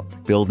is about,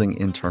 building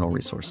internal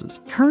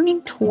resources.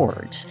 Turning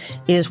towards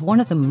is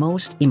one of the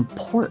most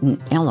important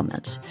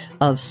elements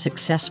of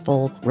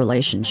successful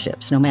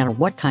relationships, no matter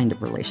what kind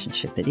of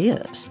relationship it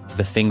is.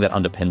 The thing that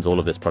underpins all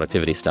of this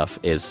productivity stuff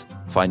is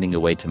finding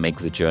a way to make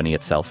the journey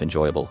itself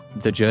enjoyable.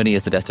 The journey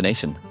is the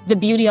destination. The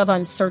beauty of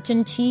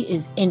uncertainty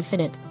is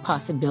infinite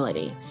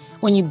possibility.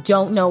 When you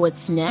don't know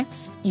what's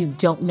next, you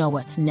don't know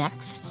what's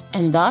next.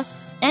 And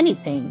thus,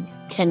 anything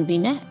can be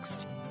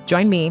next.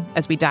 Join me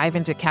as we dive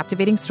into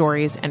captivating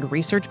stories and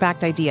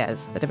research-backed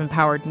ideas that have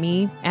empowered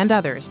me and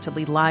others to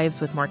lead lives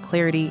with more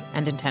clarity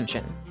and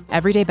intention.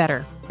 Everyday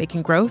Better,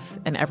 making growth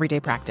an everyday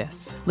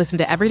practice. Listen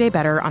to Everyday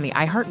Better on the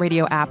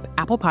iHeartRadio app,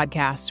 Apple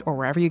Podcasts, or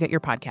wherever you get your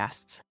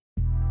podcasts.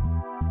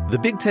 The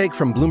Big Take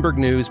from Bloomberg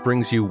News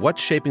brings you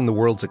what's shaping the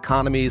world's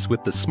economies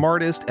with the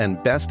smartest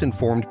and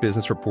best-informed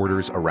business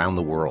reporters around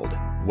the world.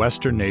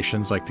 Western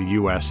nations like the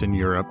U.S. and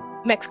Europe.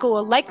 Mexico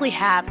will likely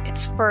have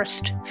its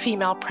first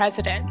female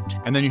president.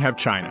 And then you have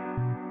China.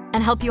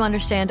 And help you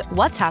understand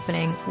what's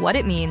happening, what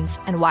it means,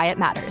 and why it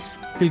matters.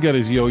 He'll get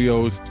his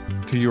yo-yos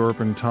to Europe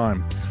in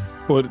time.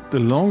 But the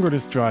longer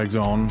this drags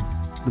on,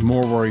 the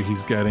more worry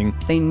he's getting.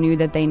 They knew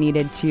that they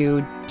needed to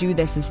do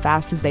this as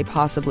fast as they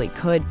possibly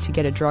could to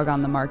get a drug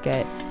on the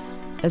market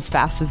as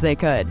fast as they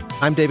could.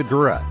 I'm David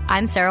Gura.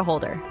 I'm Sarah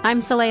Holder. I'm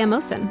Saleha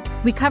Mohsen.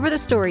 We cover the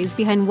stories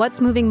behind what's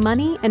moving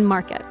money and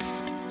markets.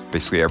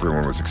 Basically,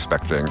 everyone was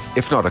expecting,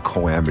 if not a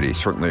calamity,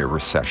 certainly a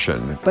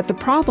recession. But the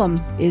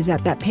problem is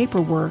that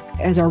paperwork,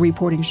 as our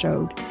reporting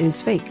showed,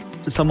 is fake.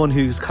 As someone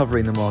who's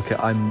covering the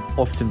market, I'm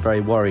often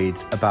very worried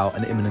about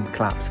an imminent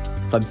collapse.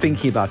 So I'm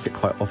thinking about it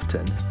quite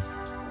often.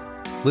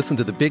 Listen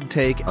to The Big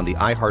Take on the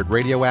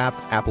iHeartRadio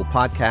app, Apple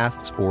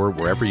Podcasts, or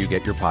wherever you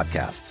get your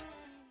podcasts.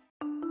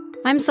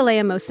 I'm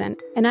Saleha Mohsen,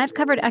 and I've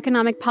covered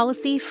economic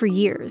policy for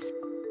years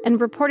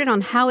and reported on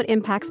how it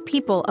impacts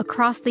people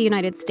across the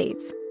United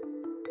States.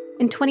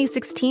 In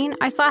 2016,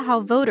 I saw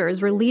how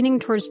voters were leaning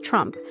towards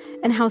Trump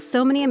and how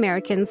so many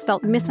Americans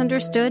felt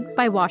misunderstood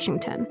by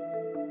Washington.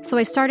 So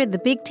I started The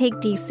Big Take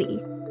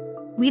DC.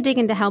 We dig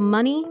into how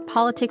money,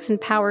 politics,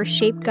 and power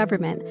shape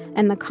government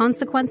and the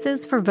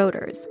consequences for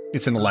voters.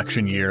 It's an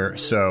election year,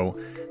 so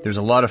there's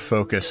a lot of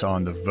focus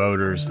on the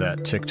voters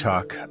that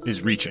TikTok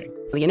is reaching.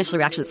 The initial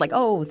reaction is like,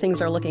 oh,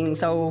 things are looking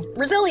so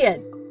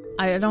resilient.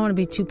 I don't want to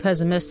be too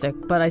pessimistic,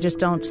 but I just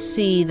don't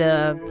see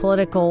the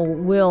political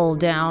will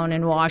down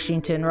in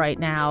Washington right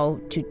now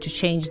to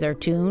change their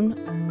tune.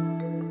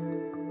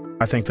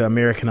 I think the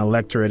American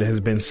electorate has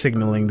been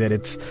signaling that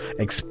it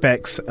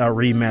expects a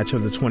rematch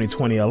of the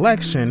 2020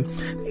 election.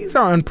 These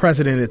are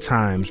unprecedented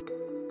times.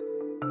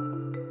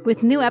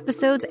 With new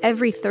episodes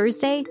every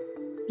Thursday,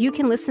 you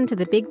can listen to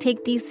The Big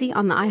Take DC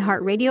on the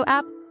iHeartRadio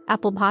app,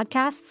 Apple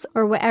Podcasts,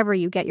 or wherever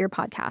you get your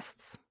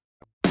podcasts.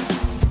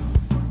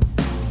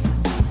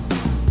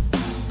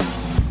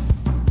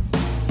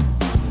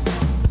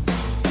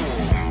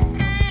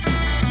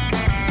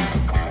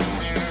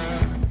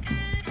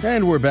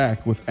 And we're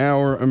back with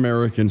Our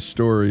American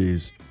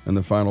Stories and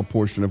the final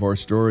portion of our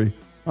story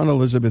on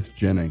Elizabeth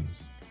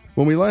Jennings.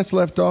 When we last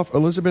left off,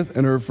 Elizabeth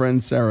and her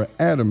friend Sarah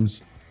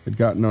Adams had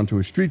gotten onto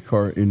a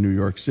streetcar in New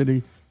York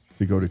City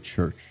to go to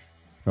church.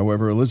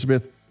 However,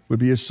 Elizabeth would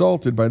be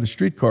assaulted by the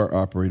streetcar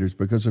operators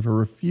because of her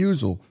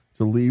refusal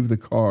to leave the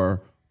car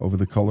over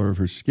the color of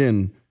her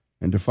skin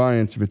in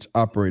defiance of its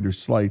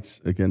operators' slights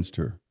against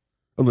her.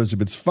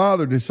 Elizabeth's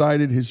father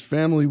decided his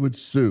family would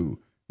sue,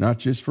 not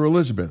just for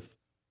Elizabeth,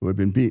 who had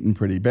been beaten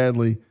pretty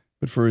badly,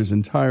 but for his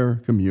entire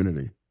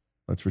community.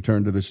 Let's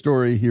return to the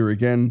story. Here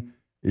again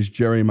is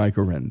Jerry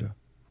Michelrenda.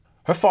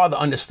 Her father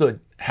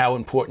understood how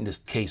important this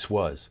case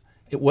was.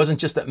 It wasn't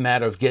just a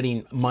matter of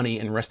getting money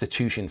and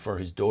restitution for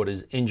his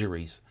daughter's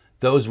injuries.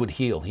 Those would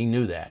heal. He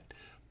knew that.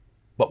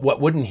 But what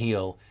wouldn't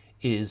heal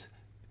is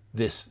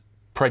this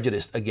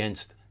prejudice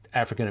against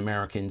African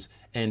Americans.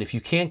 And if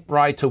you can't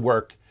ride to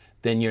work,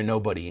 then you're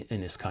nobody in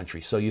this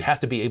country. So you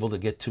have to be able to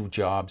get to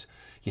jobs.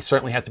 You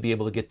certainly have to be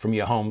able to get from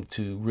your home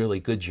to really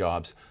good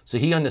jobs. So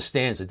he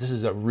understands that this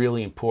is a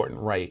really important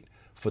right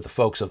for the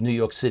folks of New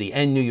York City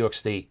and New York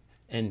State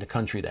and the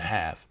country to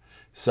have.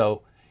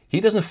 So he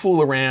doesn't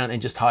fool around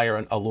and just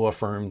hire a law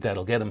firm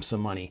that'll get him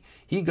some money.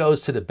 He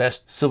goes to the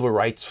best civil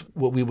rights,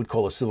 what we would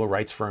call a civil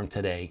rights firm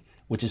today,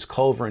 which is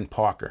Culver and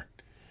Parker.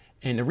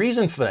 And the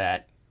reason for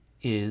that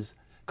is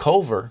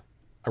Culver,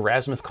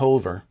 Erasmus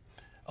Culver,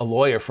 a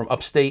lawyer from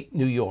upstate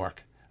New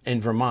York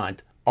and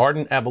Vermont,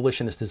 ardent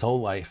abolitionist his whole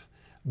life,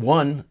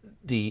 won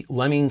the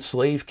lemming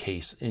slave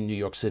case in New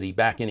York City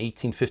back in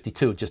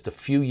 1852, just a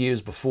few years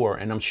before.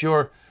 And I'm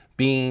sure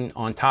being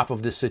on top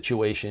of this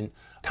situation,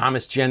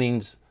 Thomas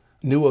Jennings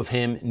knew of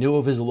him, knew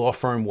of his law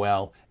firm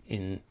well,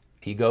 and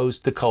he goes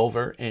to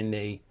Culver and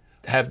they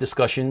have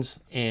discussions,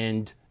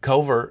 and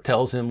Culver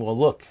tells him, well,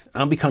 look,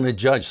 I'm becoming a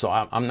judge, so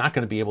I'm not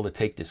going to be able to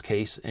take this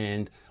case.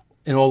 And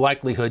in all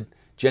likelihood,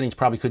 Jennings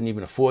probably couldn't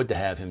even afford to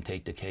have him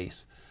take the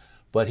case.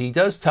 But he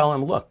does tell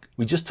him, look,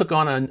 we just took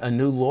on a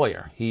new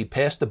lawyer. He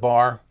passed the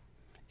bar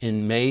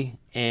in May,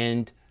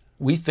 and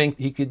we think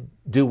he could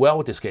do well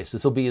with this case.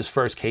 This will be his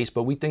first case,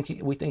 but we think he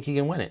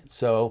can win it.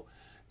 So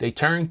they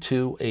turn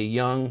to a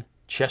young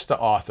Chester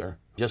Arthur,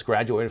 just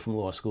graduated from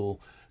law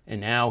school,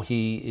 and now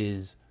he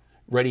is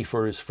ready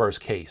for his first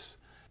case.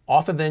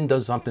 Arthur then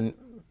does something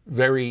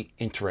very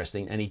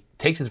interesting, and he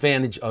takes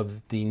advantage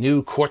of the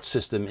new court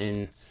system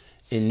in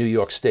New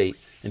York State.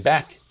 And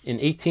back in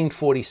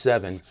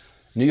 1847,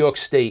 New York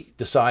State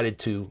decided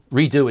to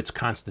redo its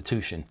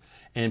constitution.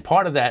 And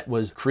part of that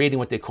was creating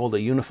what they called a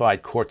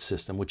unified court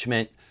system, which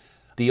meant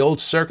the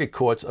old circuit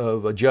courts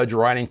of a judge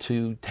riding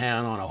to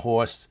town on a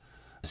horse,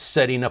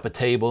 setting up a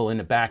table in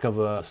the back of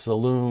a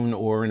saloon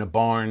or in a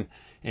barn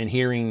and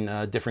hearing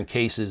different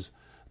cases,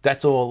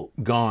 that's all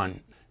gone.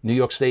 New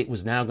York State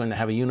was now going to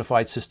have a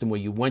unified system where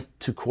you went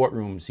to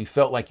courtrooms. You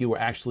felt like you were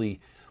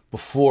actually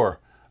before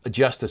a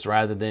justice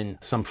rather than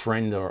some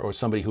friend or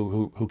somebody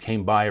who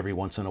came by every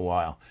once in a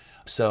while.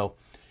 So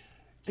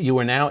you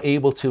are now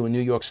able to, in New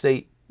York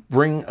State,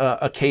 bring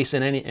a case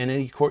in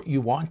any court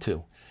you want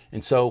to.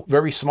 And so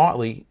very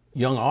smartly,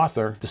 young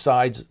Arthur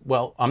decides,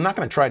 well, I'm not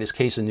going to try this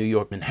case in New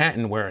York,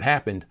 Manhattan, where it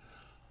happened.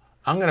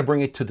 I'm going to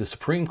bring it to the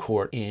Supreme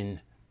Court in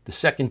the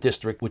 2nd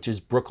District, which is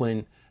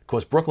Brooklyn. Of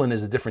course, Brooklyn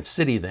is a different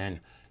city then.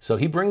 So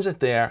he brings it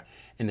there,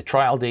 and the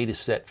trial date is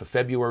set for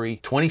February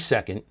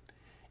 22nd,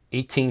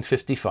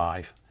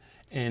 1855.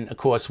 And of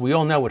course, we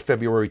all know what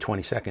February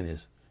 22nd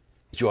is.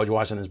 It's George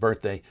Washington's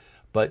birthday.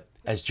 But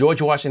as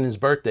George Washington's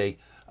birthday,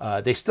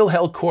 they still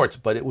held courts,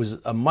 but it was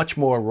a much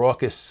more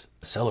raucous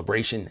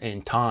celebration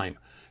and time.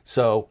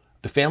 So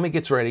the family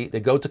gets ready, they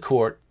go to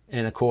court,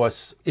 and of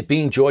course, it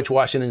being George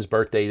Washington's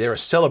birthday, there are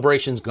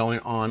celebrations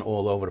going on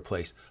all over the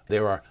place.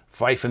 There are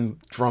fife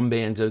and drum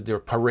bands, there are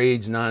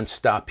parades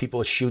nonstop,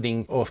 people are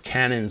shooting off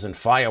cannons and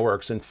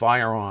fireworks and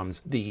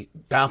firearms. The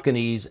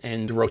balconies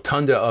and the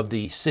rotunda of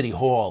the city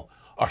hall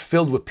are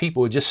filled with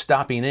people who are just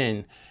stopping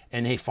in,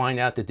 and they find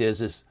out that there's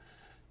this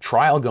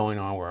trial going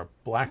on where a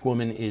black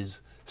woman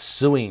is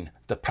suing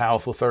the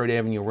powerful Third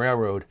Avenue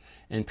Railroad,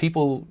 and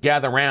people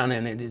gather around,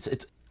 and it's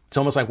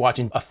almost like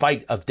watching a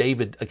fight of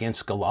David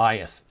against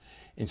Goliath.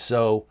 And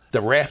so the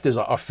rafters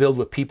are filled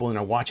with people and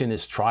are watching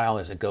this trial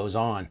as it goes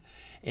on.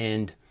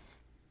 And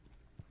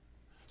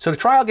so the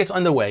trial gets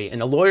underway,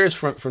 and the lawyers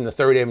from the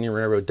Third Avenue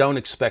Railroad don't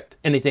expect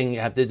anything.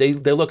 They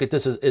look at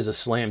this as a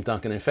slam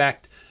dunk. And in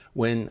fact,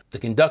 when the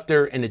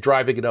conductor and the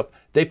driver get up,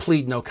 they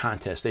plead no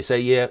contest. They say,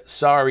 yeah,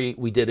 sorry,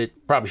 we did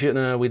it. Probably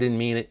shouldn't have, we didn't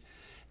mean it.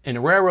 And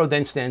the railroad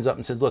then stands up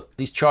and says, look,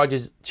 these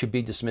charges should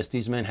be dismissed.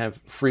 These men have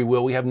free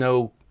will. We have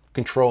no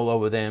control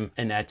over them,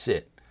 and that's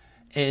it.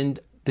 And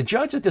the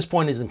judge at this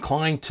point is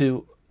inclined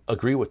to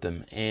agree with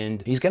them,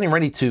 and he's getting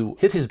ready to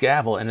hit his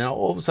gavel, and then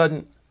all of a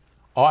sudden,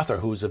 Arthur,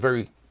 who's a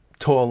very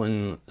tall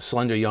and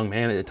slender young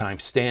man at the time,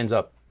 stands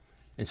up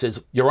and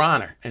says, Your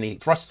Honor, and he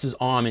thrusts his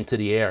arm into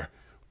the air,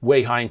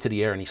 way high into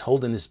the air, and he's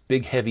holding this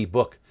big, heavy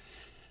book.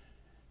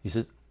 He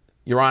says,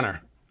 Your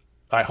Honor,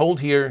 I hold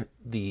here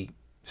the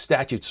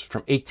statutes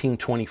from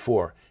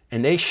 1824,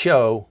 and they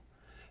show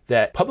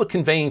that public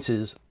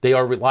conveyances, they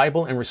are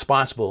reliable and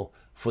responsible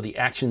for the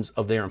actions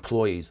of their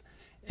employees.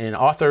 And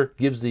Arthur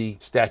gives the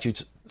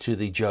statutes to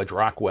the Judge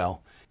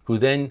Rockwell, who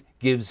then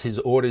gives his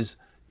orders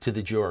to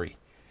the jury.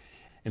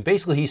 And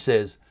basically he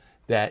says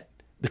that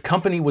the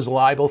company was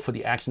liable for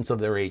the actions of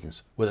their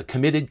agents, whether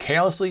committed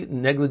carelessly,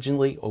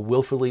 negligently, or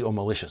willfully or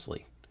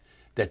maliciously.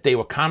 That they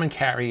were common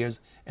carriers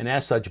and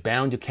as such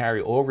bound to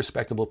carry all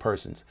respectable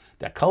persons.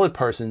 That colored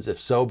persons, if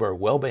sober,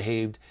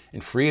 well-behaved,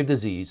 and free of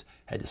disease,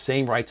 had the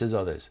same rights as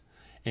others,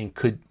 and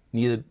could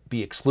neither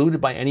be excluded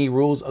by any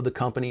rules of the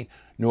company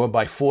nor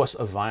by force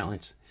of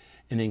violence.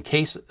 And in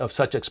case of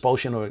such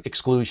expulsion or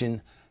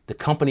exclusion, the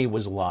company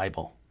was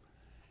liable.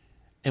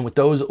 And with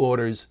those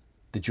orders,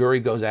 the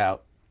jury goes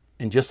out,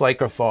 and just like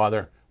her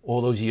father,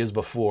 all those years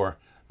before,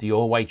 the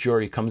all-white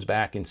jury comes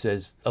back and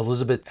says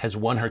Elizabeth has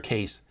won her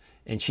case,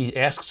 and she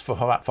asks for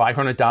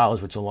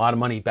 $500, which is a lot of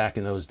money back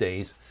in those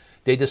days.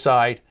 They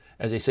decide,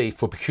 as they say,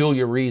 for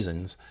peculiar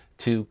reasons,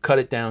 to cut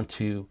it down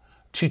to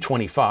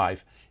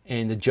 $225,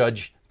 and the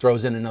judge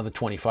throws in another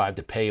 $25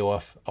 to pay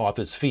off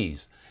Arthur's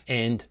fees.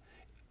 And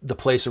the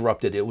place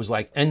erupted. It was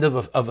like end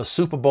of a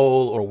Super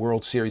Bowl or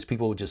World Series.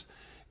 People were just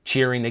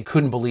cheering. They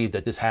couldn't believe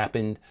that this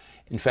happened.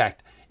 In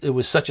fact, it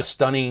was such a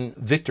stunning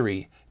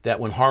victory that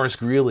when Horace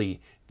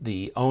Greeley,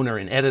 the owner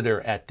and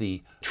editor at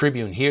the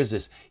Tribune, hears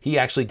this, he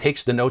actually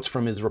takes the notes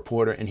from his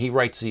reporter and he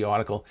writes the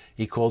article.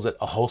 He calls it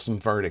a wholesome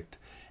verdict.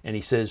 And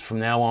he says, from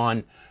now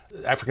on,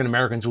 African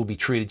Americans will be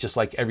treated just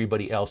like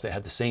everybody else. They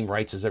have the same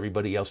rights as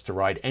everybody else to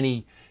ride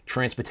any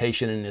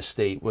transportation in this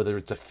state, whether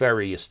it's a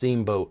ferry, a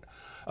steamboat,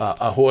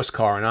 a horse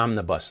car, an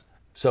omnibus.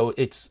 So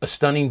it's a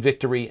stunning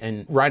victory.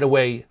 And right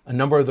away, a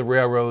number of the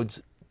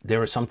railroads,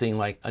 there are something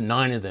like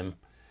 9 of them,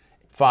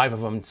 5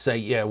 of them say,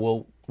 yeah,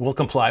 we'll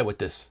comply with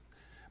this.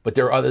 But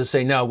there are others who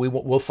say, no,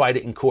 we'll fight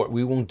it in court.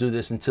 We won't do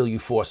this until you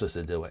force us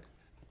to do it.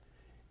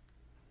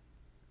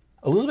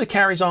 Elizabeth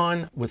carries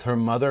on with her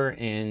mother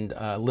and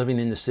living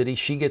in the city.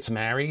 She gets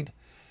married.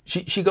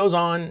 She goes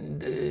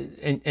on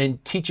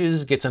and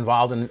teaches, gets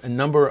involved in a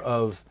number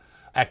of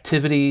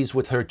activities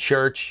with her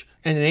church.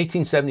 And in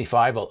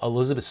 1875,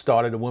 Elizabeth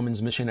started a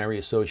Women's Missionary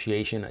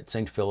Association at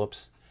St.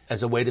 Philip's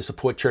as a way to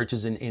support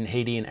churches in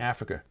Haiti and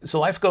Africa. So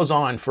life goes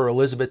on for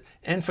Elizabeth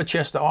and for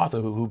Chester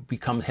Arthur, who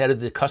becomes head of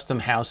the Custom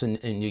House in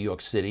New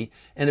York City,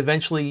 and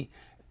eventually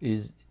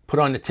is put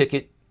on the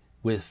ticket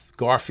with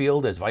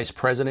Garfield as vice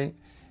president.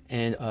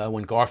 And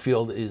when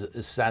Garfield is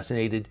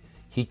assassinated,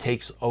 he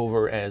takes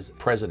over as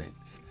president.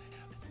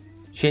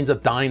 She ends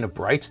up dying of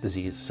Bright's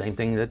disease, same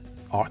thing that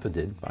Arthur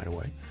did, by the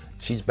way.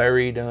 She's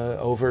buried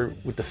over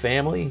with the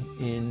family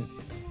in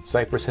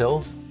Cypress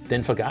Hills,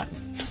 then forgotten.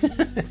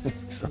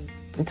 So,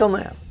 until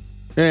now.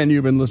 And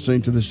you've been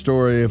listening to the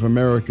story of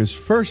America's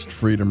first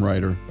freedom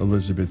rider,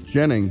 Elizabeth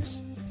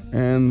Jennings,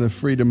 and the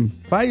freedom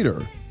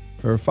fighter,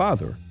 her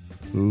father,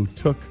 who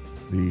took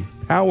the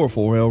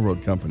powerful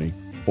railroad company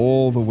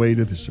all the way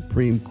to the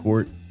Supreme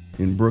Court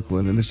in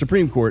Brooklyn. And the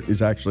Supreme Court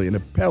is actually an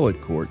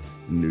appellate court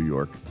in New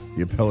York.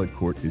 The appellate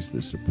court is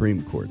the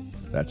Supreme Court.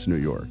 That's New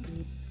York.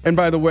 And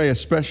by the way, a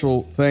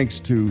special thanks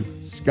to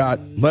Scott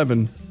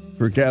Levin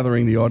for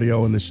gathering the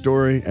audio in the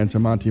story, and to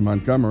Monty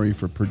Montgomery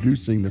for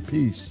producing the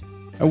piece.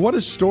 And what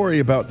a story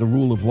about the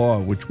rule of law,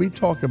 which we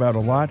talk about a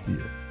lot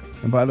here.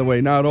 And by the way,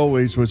 not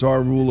always was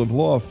our rule of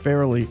law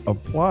fairly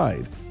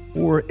applied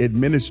or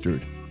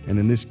administered. And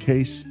in this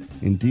case,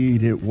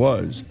 indeed it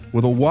was.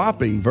 With a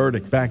whopping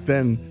verdict back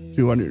then,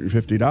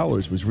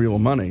 $250 was real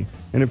money.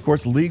 And of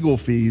course, legal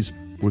fees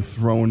were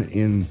thrown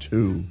in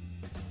too.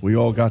 We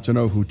all got to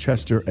know who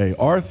Chester A.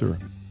 Arthur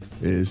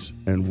is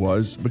and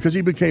was because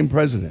he became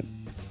president.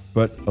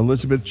 But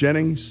Elizabeth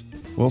Jennings,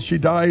 well, she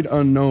died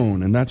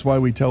unknown, and that's why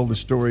we tell the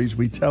stories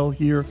we tell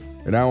here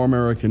at Our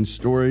American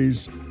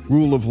Stories.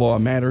 Rule of law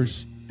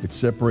matters. It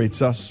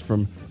separates us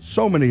from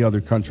so many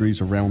other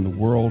countries around the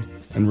world,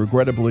 and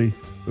regrettably,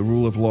 the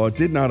rule of law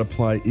did not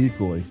apply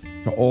equally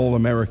to all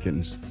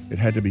Americans. It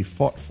had to be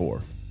fought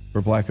for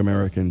Black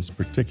Americans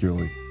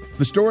particularly.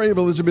 The story of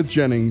Elizabeth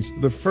Jennings,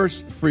 the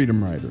first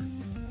freedom rider,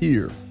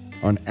 here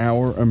on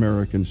Our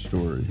American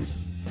Stories.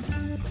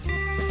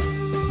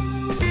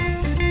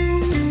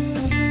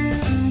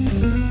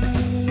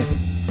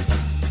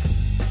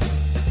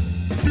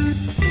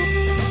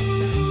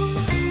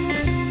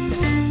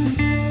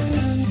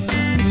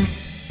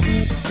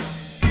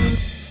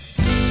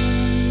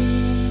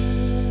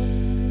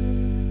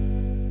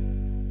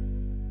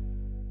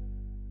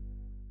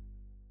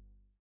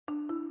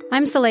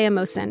 I'm Saleha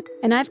Mohsin,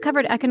 and I've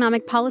covered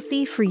economic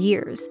policy for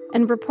years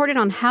and reported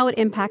on how it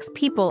impacts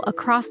people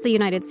across the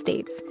United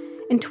States.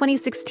 In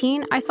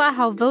 2016, I saw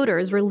how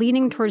voters were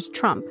leaning towards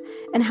Trump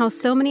and how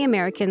so many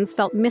Americans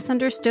felt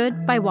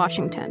misunderstood by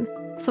Washington.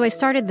 So I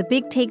started The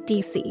Big Take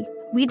DC.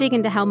 We dig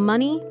into how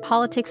money,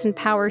 politics, and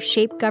power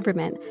shape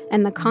government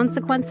and the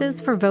consequences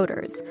for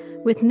voters.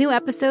 With new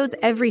episodes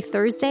every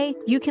Thursday,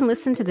 you can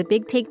listen to The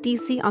Big Take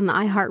DC on the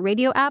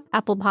iHeartRadio app,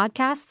 Apple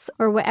Podcasts,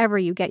 or wherever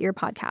you get your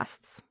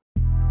podcasts.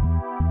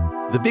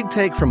 The Big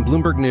Take from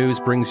Bloomberg News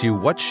brings you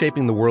what's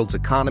shaping the world's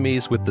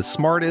economies with the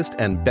smartest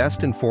and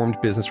best-informed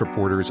business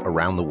reporters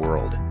around the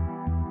world.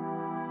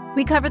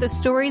 We cover the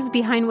stories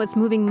behind what's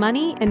moving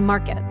money and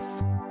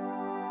markets,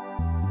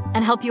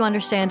 and help you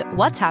understand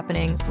what's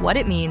happening, what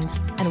it means,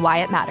 and why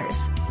it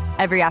matters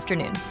every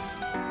afternoon.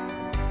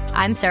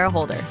 I'm Sarah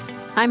Holder.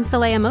 I'm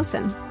Saleha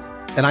Mohsin.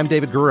 And I'm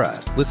David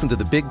Gura. Listen to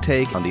The Big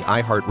Take on the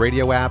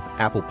iHeartRadio app,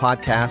 Apple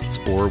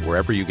Podcasts, or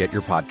wherever you get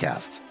your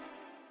podcasts.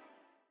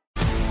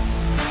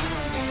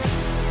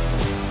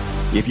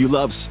 If you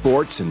love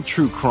sports and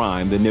true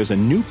crime, then there's a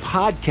new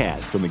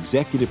podcast from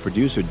executive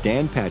producer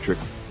Dan Patrick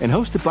and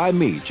hosted by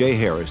me, Jay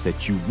Harris,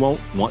 that you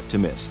won't want to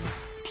miss.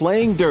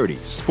 Playing Dirty: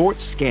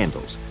 Sports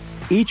Scandals.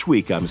 Each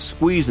week, I'm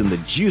squeezing the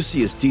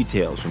juiciest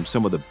details from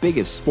some of the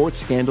biggest sports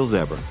scandals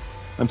ever.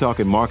 I'm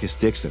talking Marcus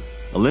Dixon,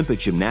 Olympic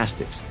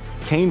gymnastics,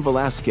 Cain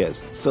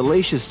Velasquez,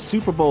 salacious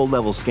Super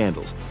Bowl-level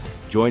scandals.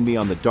 Join me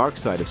on the dark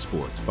side of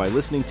sports by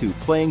listening to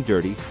Playing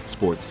Dirty: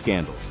 Sports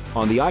Scandals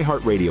on the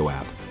iHeartRadio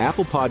app,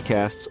 Apple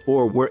Podcasts,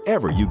 or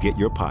wherever you get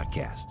your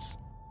podcasts.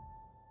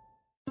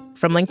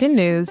 From LinkedIn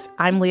News,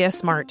 I'm Leah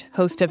Smart,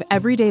 host of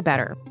Everyday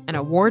Better, an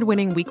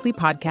award-winning weekly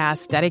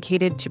podcast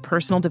dedicated to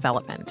personal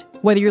development.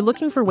 Whether you're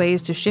looking for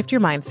ways to shift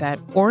your mindset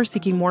or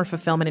seeking more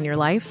fulfillment in your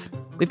life,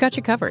 we've got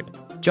you covered.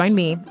 Join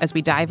me as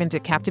we dive into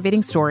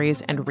captivating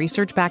stories and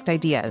research-backed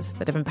ideas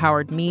that have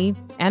empowered me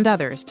and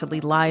others to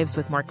lead lives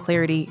with more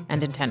clarity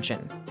and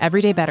intention.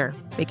 Everyday Better,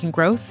 making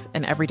growth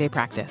an everyday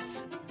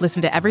practice.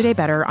 Listen to Everyday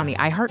Better on the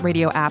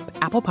iHeartRadio app,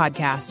 Apple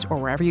Podcasts, or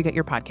wherever you get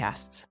your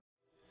podcasts.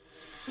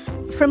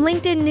 From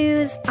LinkedIn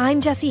News,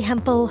 I'm Jessie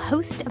Hempel,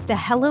 host of the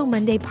Hello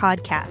Monday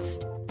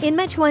podcast. In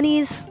my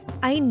 20s,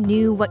 I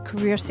knew what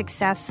career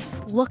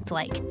success looked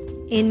like.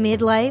 In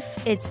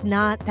midlife, it's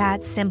not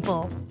that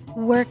simple.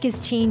 Work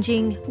is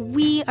changing,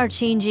 we are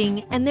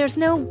changing, and there's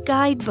no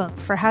guidebook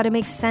for how to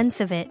make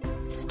sense of it.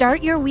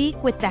 Start your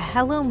week with the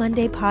Hello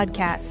Monday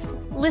podcast.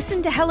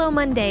 Listen to Hello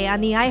Monday on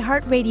the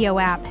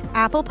iHeartRadio app,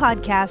 Apple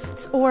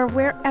Podcasts, or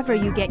wherever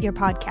you get your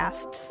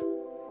podcasts.